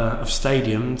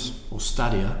stadiums or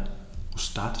stadia.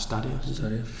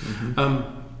 Mm-hmm.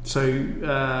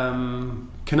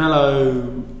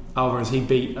 Canelo Alvarez, he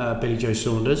beat Billy Joe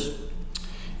Saunders.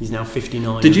 He's now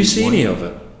 59. Did you see any of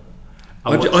it?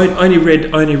 I only read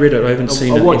it. I haven't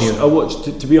seen it. I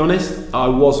watched. To be honest, I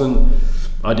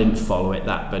didn't follow it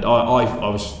but I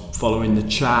was following the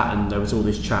chat, and there was all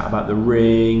this chat about the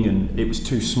ring, and it was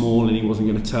too small, and he wasn't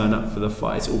going to turn up for the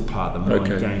fight. It's all part of the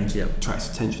mind games. Yeah, attracts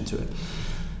attention to it.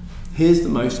 Here's the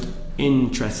most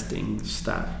interesting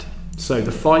stat. So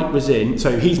the fight was in.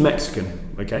 So he's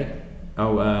Mexican, okay?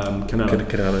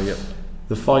 Canelo. Yeah.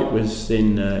 The fight was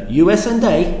in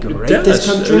USA, greatest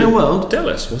country in the world.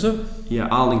 Dallas, was it? Yeah,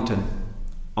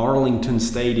 Arlington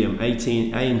Stadium,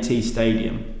 A&T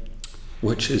Stadium,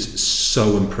 which is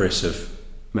so impressive,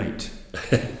 mate.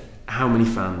 How many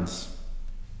fans?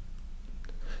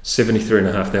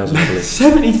 73,500, I believe.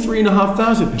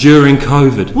 73,500 during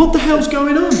COVID. What the hell's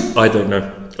going on? I don't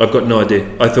know. I've got no idea.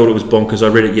 I thought it was bonkers. I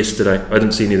read it yesterday. I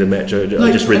didn't see any of the match. I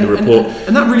just read the report.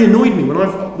 And that really annoyed me when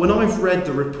I've read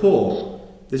the report.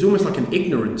 There's almost like an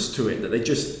ignorance to it that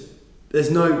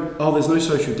there's no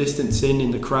social distancing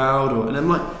in the crowd, and I'm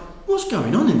like, what's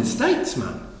going on in the States,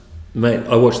 man? Mate,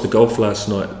 I watched the golf last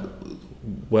night.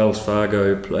 Wells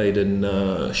Fargo played in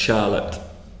Charlotte.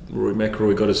 Rory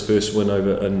McIlroy got his first win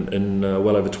in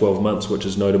well over 12 months, which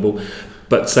is notable.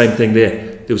 But same thing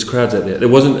there. There was crowds out there. There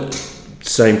wasn't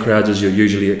same crowds as you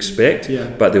usually expect,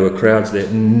 but there were crowds there.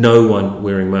 No one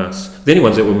wearing masks. The only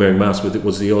ones that were wearing masks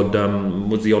was the odd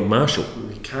marshal,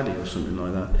 caddy or something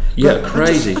like that. Yeah,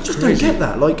 crazy. I just don't get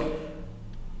that. Like,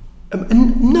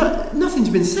 and nothing's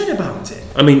been said about it.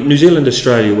 I mean, New Zealand,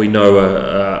 Australia, we know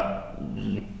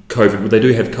COVID. They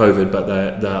do have COVID, but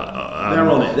they're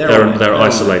on it. They're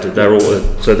isolated. They're all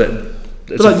so that.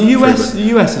 But like the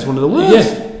US is one of the worst.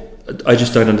 Yeah, I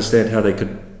just don't understand how they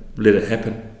could let it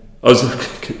happen.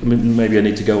 Maybe I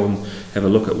need to go and have a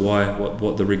look at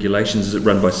what the regulations. Is it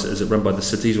run by the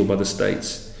cities or by the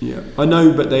states? Yeah, I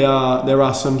know, but there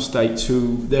are some states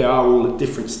who they are all at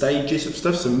different stages of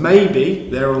stuff. So maybe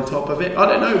they're on top of it. I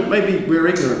don't know. Maybe we're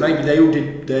ignorant. Maybe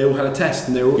they all had a test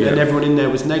and and everyone in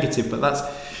there was negative. But that's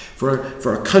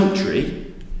for a country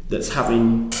that's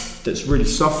really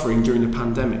suffering during the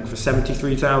pandemic. For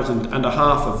 73,000 and a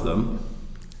half of them,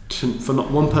 for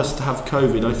not one person to have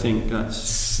COVID, I think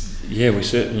that's. Yeah, we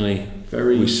certainly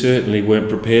weren't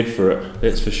prepared for it.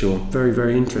 That's for sure. Very,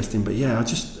 very interesting. But yeah,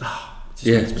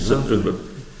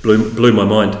 blew my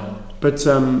mind. But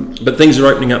things are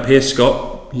opening up here,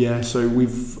 Scott. Yeah, so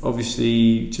we've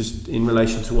obviously, just in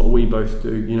relation to what we both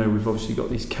do, we've obviously got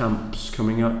these camps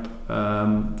coming up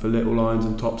for Little Lions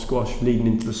and Top Squash leading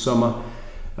into the summer.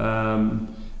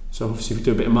 So obviously we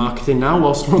do a bit of marketing now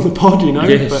whilst we're on the pod,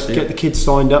 get the kids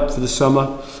signed up for the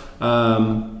summer.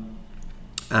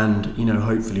 And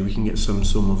hopefully we can get some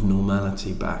sort of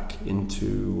normality back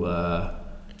into.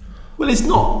 Well, it's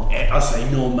not. I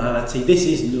say normality. This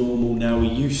is normal now.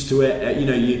 We're used to it.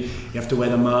 You have to wear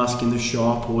the mask in the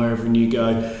shop or wherever you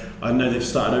go. I know they've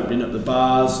started opening up the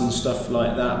bars and stuff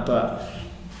like that, but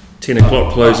 10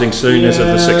 o'clock closing soon as of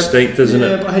the 16th, isn't it?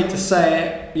 Yeah, but I hate to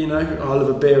say it. I'll have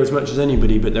a beer as much as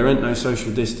anybody, but there ain't no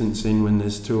social distancing when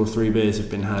there's 2 or 3 beers have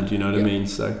been had. You know what I mean?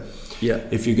 So. Yeah.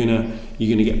 If you're gonna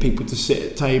get people to sit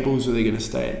at tables, or they're gonna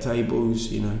stay at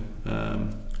tables,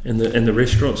 In the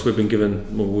restaurants, we've been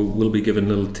given, we'll be given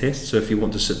little tests. So if you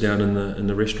want to sit down in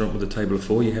the restaurant with a table of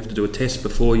 4, you have to do a test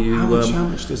before you. How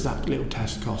much does that little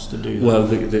test cost to do that? Well,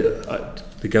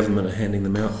 the government are handing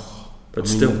them out, but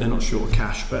still they're not short of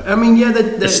cash. But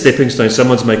they're stepping stone.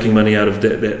 Someone's making money out of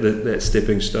that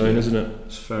stepping stone, isn't it?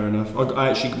 It's fair enough. I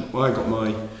got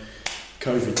my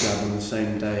COVID jab on the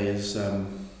same day as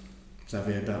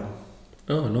Xavier Bell.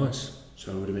 Oh, nice.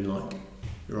 So it would have been like,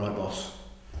 you're right, boss.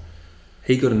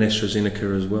 He got an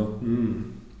AstraZeneca as well.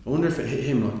 I wonder if it hit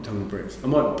him like a ton of bricks. I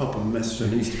might pop him a message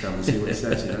on Instagram and see what he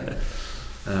says.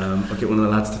 I'll get one of the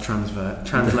lads to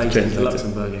translate it into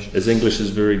Luxembourgish. His English is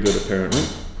very good, apparently.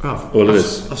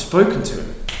 I've spoken to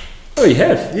him. Oh, you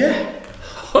have? Yeah.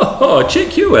 Oh,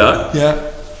 check you out. Yeah.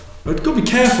 I've got to be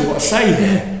careful what I say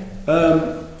here.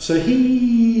 So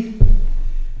he...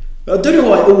 I don't know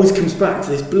why it always comes back to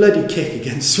this bloody kick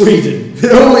against Sweden.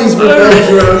 It always revolves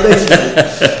around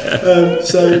this.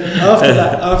 So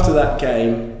after that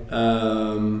game...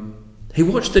 he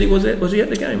watched it. Was he at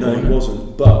the game? No, he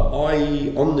wasn't. But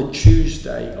on the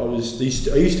Tuesday, I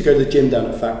used to go to the gym down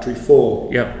at Factory 4.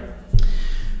 Yeah.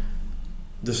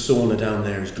 The sauna down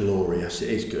there is glorious. It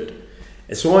is good.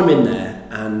 And so I'm in there,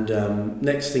 and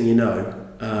next thing you know,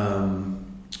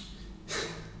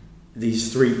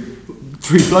 these three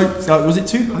blokes. Was it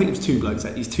two? I think it was two blokes.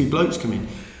 These two blokes come in.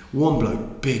 One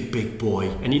bloke, big boy,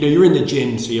 and you're in the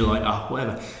gym, so you're like,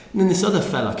 whatever. And then this other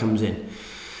fella comes in,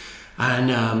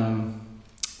 and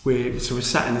we're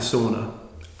sat in the sauna,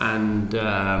 and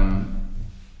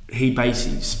he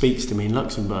basically speaks to me in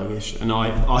Luxembourgish, and I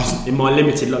in my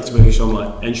limited Luxembourgish, I'm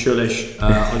like, Entschuldigung,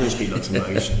 I don't speak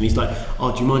Luxembourgish, and he's like,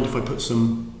 do you mind if I put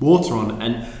some water on?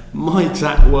 And my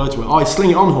exact words were, I sling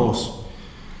it on, horse.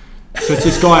 So it's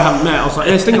this guy I haven't met. I was like,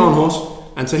 yeah, sling it on, horse.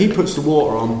 And so he puts the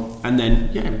water on, and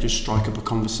then we just strike up a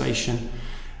conversation.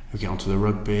 We get onto the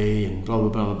rugby and blah blah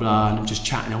blah blah blah, and I'm just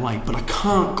chatting away, but I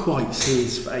can't quite see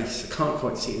his face. It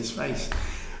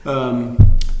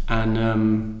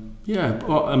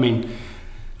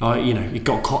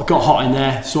got hot in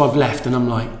there, so I've left, and I'm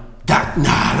like,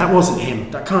 that wasn't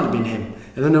him. That can't have been him.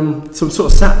 And then I'm sort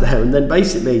of sat there, and then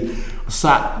basically I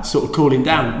sat sort of cooling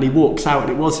down, and he walks out,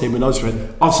 and it was him, and I just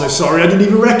went, I'm so sorry, I didn't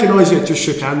even recognise you. I just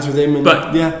shook hands with him, and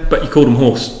but you called him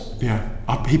horse. Yeah.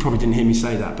 He probably didn't hear me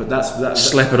say that, but that's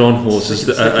slap it on, horse.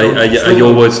 Are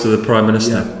your words to the Prime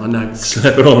Minister? Yeah, I know.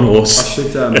 Slap it on, horse.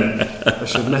 I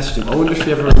should message him. I wonder if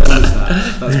he ever remembers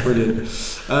that. That's brilliant.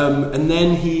 And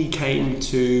then he came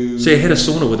to... So you had a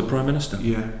sauna with the Prime Minister?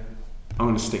 Yeah. I'm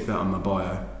going to stick that on my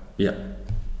bio. Yeah.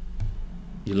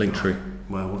 Your link tree.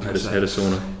 Well, what had a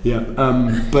sauna. Yeah.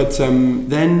 But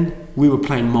then we were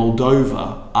playing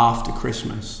Moldova after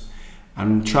Christmas,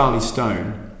 and Charlie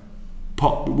Stone...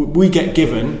 we get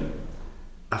given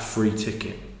a free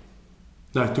ticket.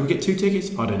 No, do we get 2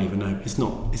 tickets? I don't even know. It's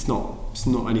not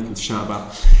anything to shout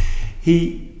about.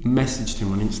 He messaged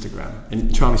him on Instagram,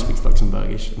 and Charlie speaks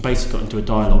Luxembourgish, and basically got into a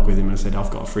dialogue with him and said, I've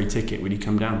got a free ticket, will you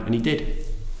come down? And he did.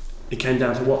 He came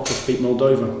down to watch us beat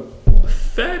Moldova.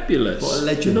 Fabulous. What a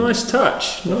legend. Nice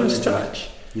touch.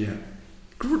 Yeah.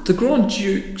 The Grand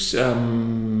Duke's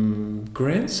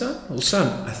grandson or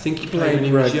son? I think he played when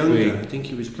he was younger. I think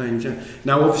he was playing younger.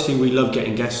 Now, obviously, we love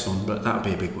getting guests on, but that would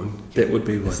be a big one. That would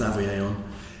be one. Xavier on.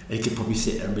 He could probably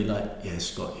sit there and be like, yeah,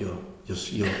 Scott, your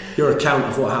account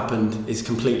of what happened is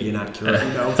completely inaccurate.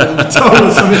 Or something like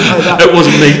that. It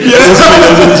wasn't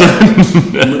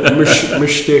me.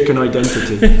 Mistaken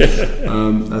identity.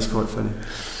 That's quite funny.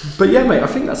 But yeah, mate, I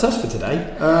think that's us for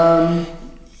today.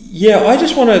 I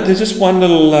just want to... There's just one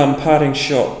little parting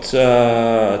shot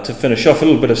to finish off. A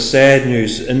little bit of sad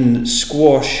news. In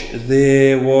squash,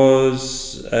 there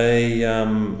was a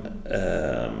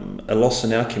loss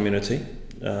in our community.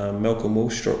 Malcolm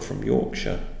Woolstrop from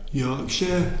Yorkshire,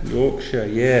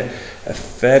 yeah.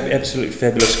 Absolutely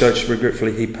fabulous coach.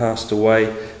 Regretfully, he passed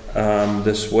away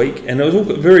this week. And it was all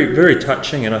very, very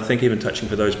touching, and I think even touching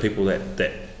for those people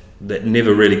that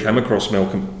never really come across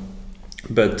Malcolm.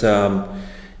 But...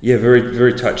 very,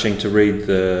 very touching to read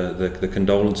the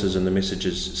condolences and the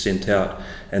messages sent out.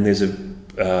 And there's a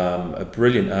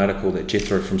brilliant article that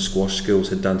Jethro from Squash Skills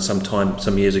had done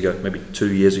some years ago, maybe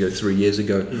 2 years ago, 3 years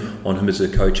ago, on him as a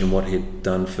coach and what he'd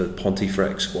done for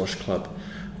Pontefract Squash Club,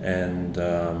 and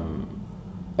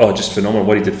just phenomenal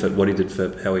what he did for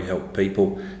how he helped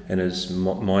people and his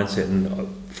mindset. And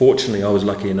fortunately, I was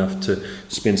lucky enough to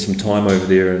spend some time over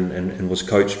there and was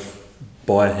coached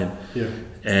by him. Yeah.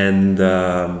 And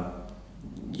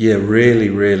really,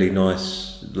 really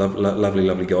nice,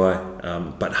 lovely guy,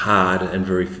 but hard and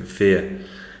very fair.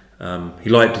 He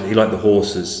liked the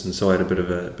horses, and so I had a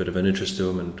bit of an interest to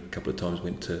him, and a couple of times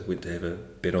went to have a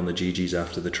bet on the GGs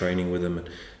after the training with him, and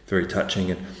very touching.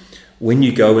 And when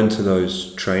you go into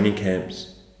those training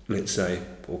camps, let's say,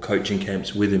 or coaching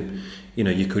camps with him,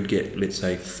 you could get, let's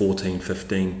say, 14,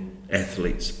 15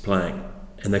 athletes playing.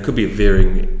 And they could be of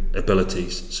varying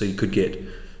abilities. So you could get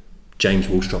James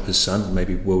Woolstrop, his son,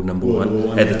 maybe world number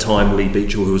one. At the time, Lee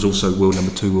Beechell, who was also world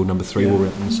number 2, world number 3, all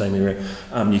in the same area.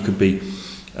 You could be,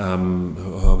 I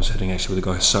was hitting actually with a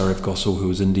guy, Saurav Gossel, who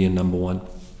was Indian number 1.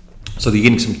 So you're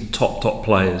getting some top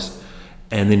players.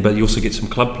 But you also get some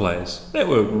club players that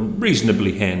were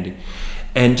reasonably handy.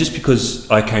 And just because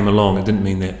I came along, it didn't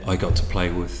mean that I got to play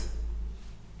with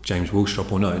James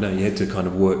Willstrop, or no, you had to kind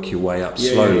of work your way up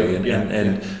slowly,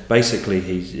 and basically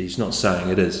he's not saying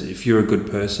it is. If you're a good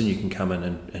person, you can come in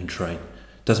and train.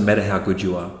 Doesn't matter how good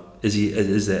you are.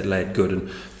 Is that lad good? And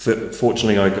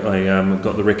fortunately, I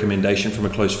got the recommendation from a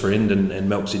close friend, and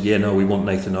Melk said, we want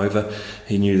Nathan over.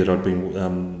 He knew that I'd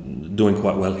been doing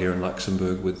quite well here in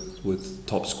Luxembourg with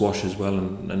top squash as well,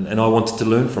 and I wanted to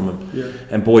learn from him. Yeah.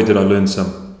 And boy, did I learn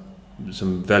some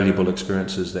valuable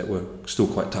experiences that were still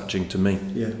quite touching to me.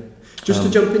 Yeah. Just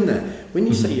to jump in there, when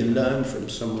you say you learn from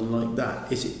someone like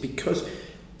that, is it because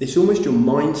it's almost your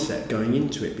mindset going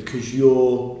into it? Because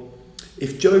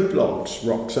if Joe Bloggs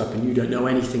rocks up and you don't know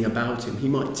anything about him, he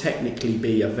might technically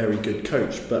be a very good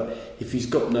coach, but if he's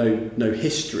got no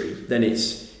history, then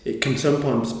it can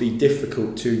sometimes be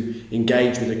difficult to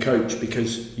engage with a coach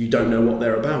because you don't know what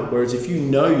they're about. Whereas if you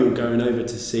know you're going over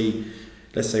to see,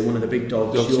 let's say, one of the big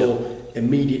dogs, you're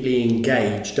immediately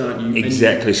engaged, aren't you?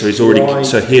 Exactly. So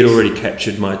he'd already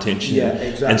captured my attention. Yeah,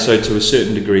 exactly. And so to a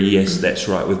certain degree, yes, that's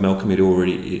right. With Malcolm, he'd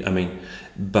already.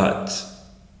 But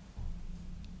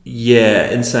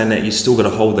yeah, in saying that, you still got to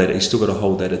hold that. You still got to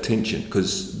hold that attention,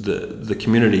 because the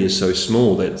community is so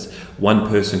small that one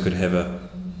person could have a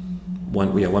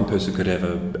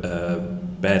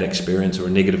bad experience or a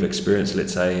negative experience,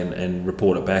 let's say, and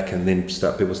report it back, and then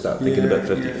people start thinking about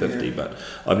 50-50. Yeah. But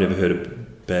I've never heard a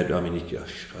bad. I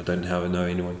don't know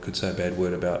anyone could say a bad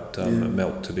word about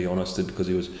Melk, to be honest, because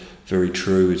he was very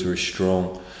true. He was very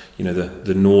strong.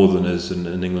 The Northerners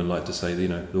in England like to say, they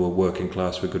were working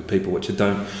class, were good people, which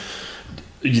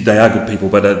they are good people,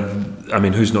 but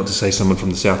who's not to say someone from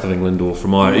the south of England or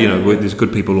from there's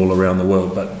good people all around the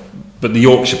world, but the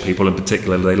Yorkshire people in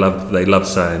particular, they love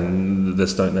saying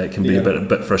this, don't they? It can be a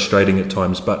bit frustrating at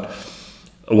times, but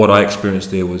what I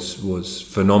experienced there was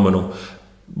phenomenal.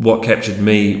 What captured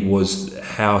me was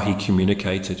how he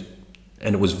communicated,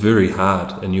 and it was very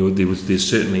hard, and there's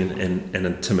certainly an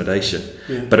intimidation,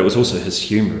 but it was also his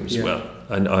humour as well.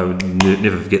 And I would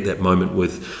never forget that moment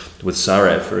with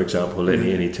Sarav, for example, and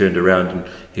he turned around and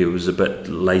he was a bit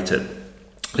late at,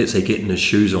 let's say, getting his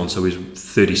shoes on, so he was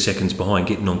 30 seconds behind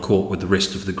getting on court with the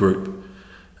rest of the group.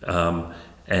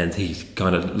 And he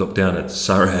kind of looked down at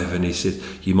Sarav and he said,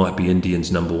 "You might be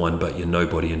Indians number one, but you're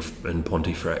nobody in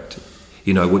Pontefract."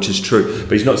 Which is true.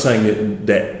 But he's not saying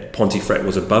that Pontefract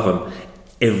was above him.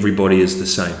 Everybody is the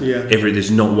same. Yeah.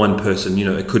 There's not one person.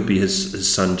 It could be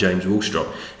his son James Willstrop,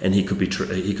 and he could be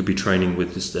training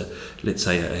with just let's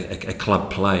say a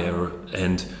club player,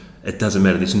 and it doesn't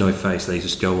matter. There's no face. They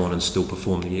just go on and still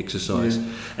perform the exercise. Yeah.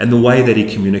 And the way that he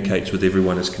communicates with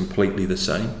everyone is completely the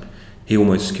same. He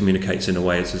almost communicates in a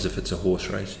way as if it's a horse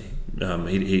race.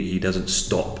 He doesn't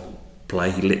stop play.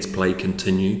 He lets play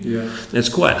continue. Yeah. And it's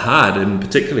quite hard, and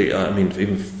particularly,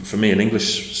 even for me in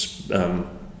English.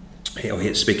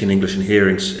 Speaking English and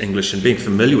hearing English and being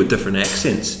familiar with different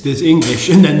accents. There's English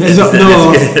and then there's up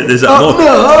north. There's up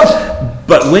north.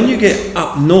 But when you get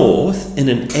up north in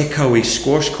an echoey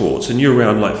squash courts, and you're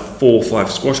around like 4 or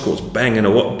 5 squash courts banging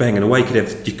away,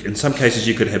 in some cases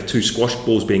you could have 2 squash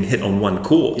balls being hit on one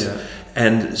court. Yeah.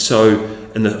 And so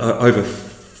over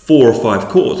 4 or 5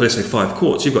 courts, let's say 5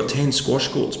 courts, you've got 10 squash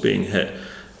courts being hit,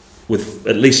 with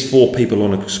at least 4 people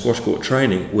on a squash court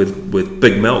training, with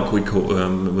Big Melk,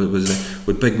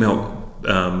 with Big Melk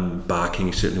barking.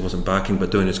 He certainly wasn't barking,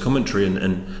 but doing his commentary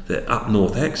in the up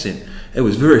north accent. It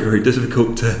was very, very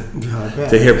difficult to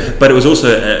hear. But it was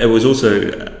also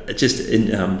just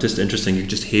interesting. You could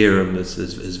just hear him,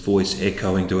 his voice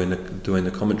echoing, doing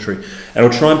the commentary. And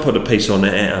I'll try and put a piece on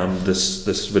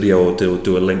this video, or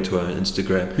do a link to our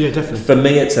Instagram. Yeah, definitely. For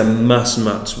me, it's a must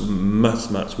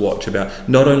watch. About,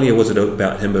 not only was it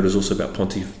about him, but it was also about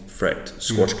Pontefract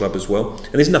Squash Club as well.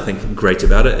 And there's nothing great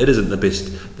about it. It isn't the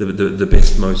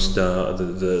best, most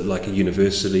like a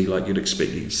university like you'd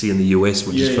expect you see in the US,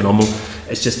 which is phenomenal.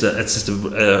 It's just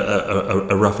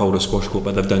a rough older squash court,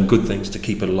 but they've done good things to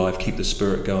keep it alive, keep the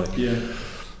spirit going. Yeah.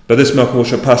 But this Malcolm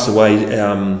Willstrop passed away.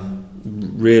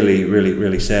 Really, really,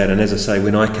 really sad. And as I say,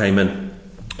 when I came in,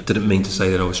 I didn't mean to say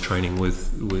that I was training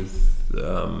with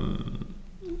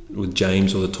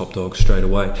James or the top dog straight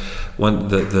away.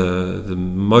 The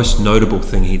most notable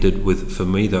thing he did for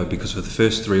me though, because for the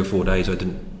first 3 or 4 days I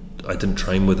didn't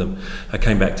train with him. I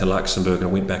came back to Luxembourg and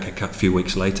I went back a few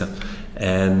weeks later,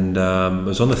 and it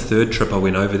was on the 3rd trip I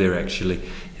went over there. Actually,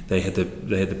 they had the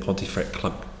Pontefract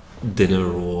Club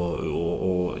dinner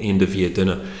or end of year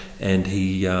dinner, and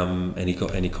he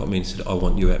got me and said, "I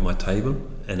want you at my table,"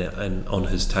 and on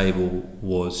his table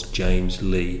was James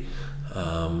Lee,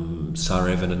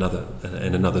 Sarev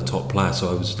and another top player. So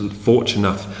I was fortunate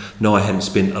enough. No, I hadn't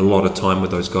spent a lot of time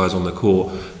with those guys on the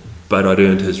court, but I'd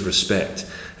earned his respect.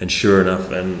 And sure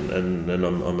enough, and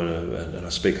I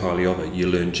speak highly of it. You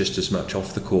learn just as much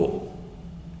off the court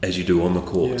as you do on the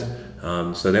court.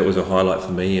 Yeah. So that was a highlight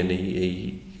for me, and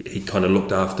he kind of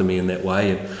looked after me in that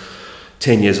way. And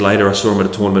 10 years later, I saw him at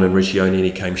a tournament in Riccione, and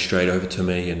he came straight over to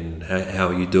me and how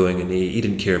are you doing? And he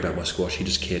didn't care about my squash, he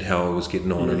just cared how I was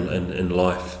getting on in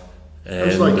life.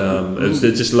 And it was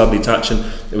just a lovely touch, and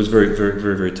it was very, very,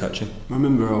 very, very touching. I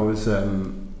remember I was,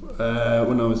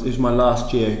 it was my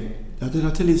last year, did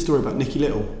I tell you the story about Nicky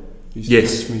Little?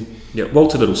 Yes. Yeah,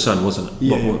 Walter Little's son, wasn't it?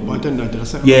 Yeah, I don't know, did I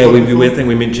say that? Yeah, I think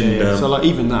we mentioned... Yeah. So like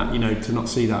even that, to not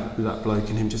see that bloke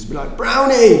and him just be like,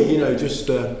 Brownie!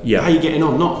 How you getting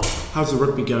on? Not, how's the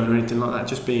rugby going or anything like that,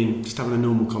 just having a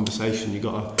normal conversation. You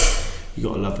got to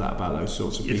love that about those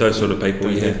sorts of people. Those sort of people,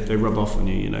 They rub off on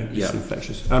you, it's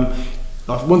infectious.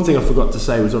 One thing I forgot to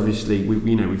say was obviously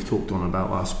we've talked on about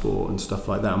our sport and stuff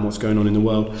like that and what's going on in the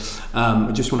world.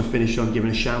 I just want to finish on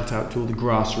giving a shout out to all the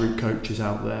grassroots coaches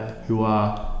out there who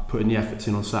are putting the efforts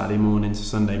in on Saturday mornings,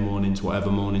 Sunday mornings, whatever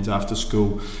mornings after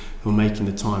school, who are making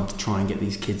the time to try and get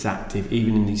these kids active,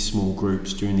 even in these small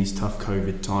groups during these tough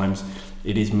COVID times.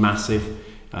 It is massive,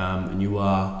 and you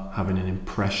are having an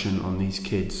impression on these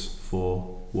kids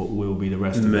for what will be the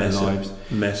rest of their lives.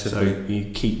 Massively. So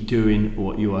you keep doing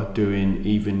what you are doing,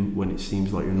 even when it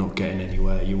seems like you're not getting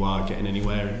anywhere. You are getting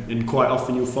anywhere, and quite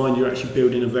often you'll find you're actually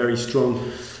building a very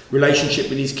strong relationship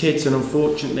with these kids. And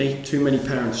unfortunately, too many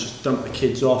parents just dump the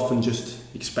kids off and just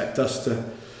expect us to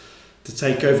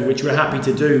take over, which we're happy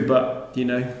to do. But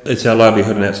it's our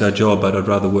livelihood and that's our job. But I'd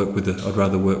rather work with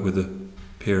the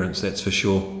parents. That's for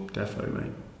sure. Definitely,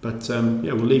 mate. But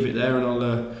we'll leave it there, and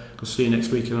I'll see you next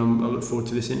week, and I look forward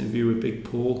to this interview with Big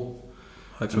Paul.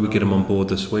 Hopefully we get him on board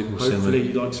this week. Hopefully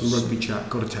he likes some rugby chat.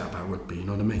 Got to chat about rugby, you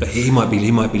know what I mean? But he might be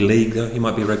league though. He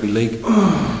might be rugby league.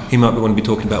 He might want to be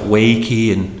talking about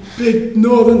Wakey and big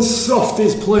northern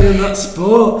softies playing that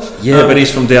sport. Yeah, but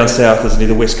he's from down south, isn't he?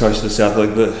 The west coast of the south,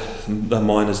 like the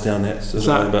miners down there. So is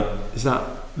that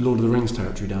Lord of the Rings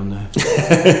territory down there?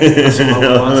 That's what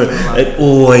I it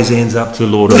always ends up to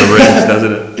Lord of the Rings,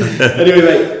 doesn't it? Anyway,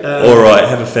 mate. All right,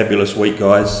 have a fabulous week,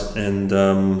 guys, and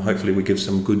hopefully we give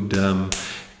some good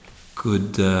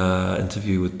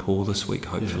interview with Paul this week.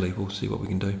 Hopefully, we'll see what we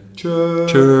can do.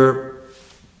 Chirp.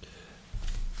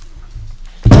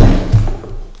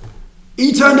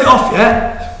 He turned it off,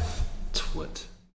 yeah?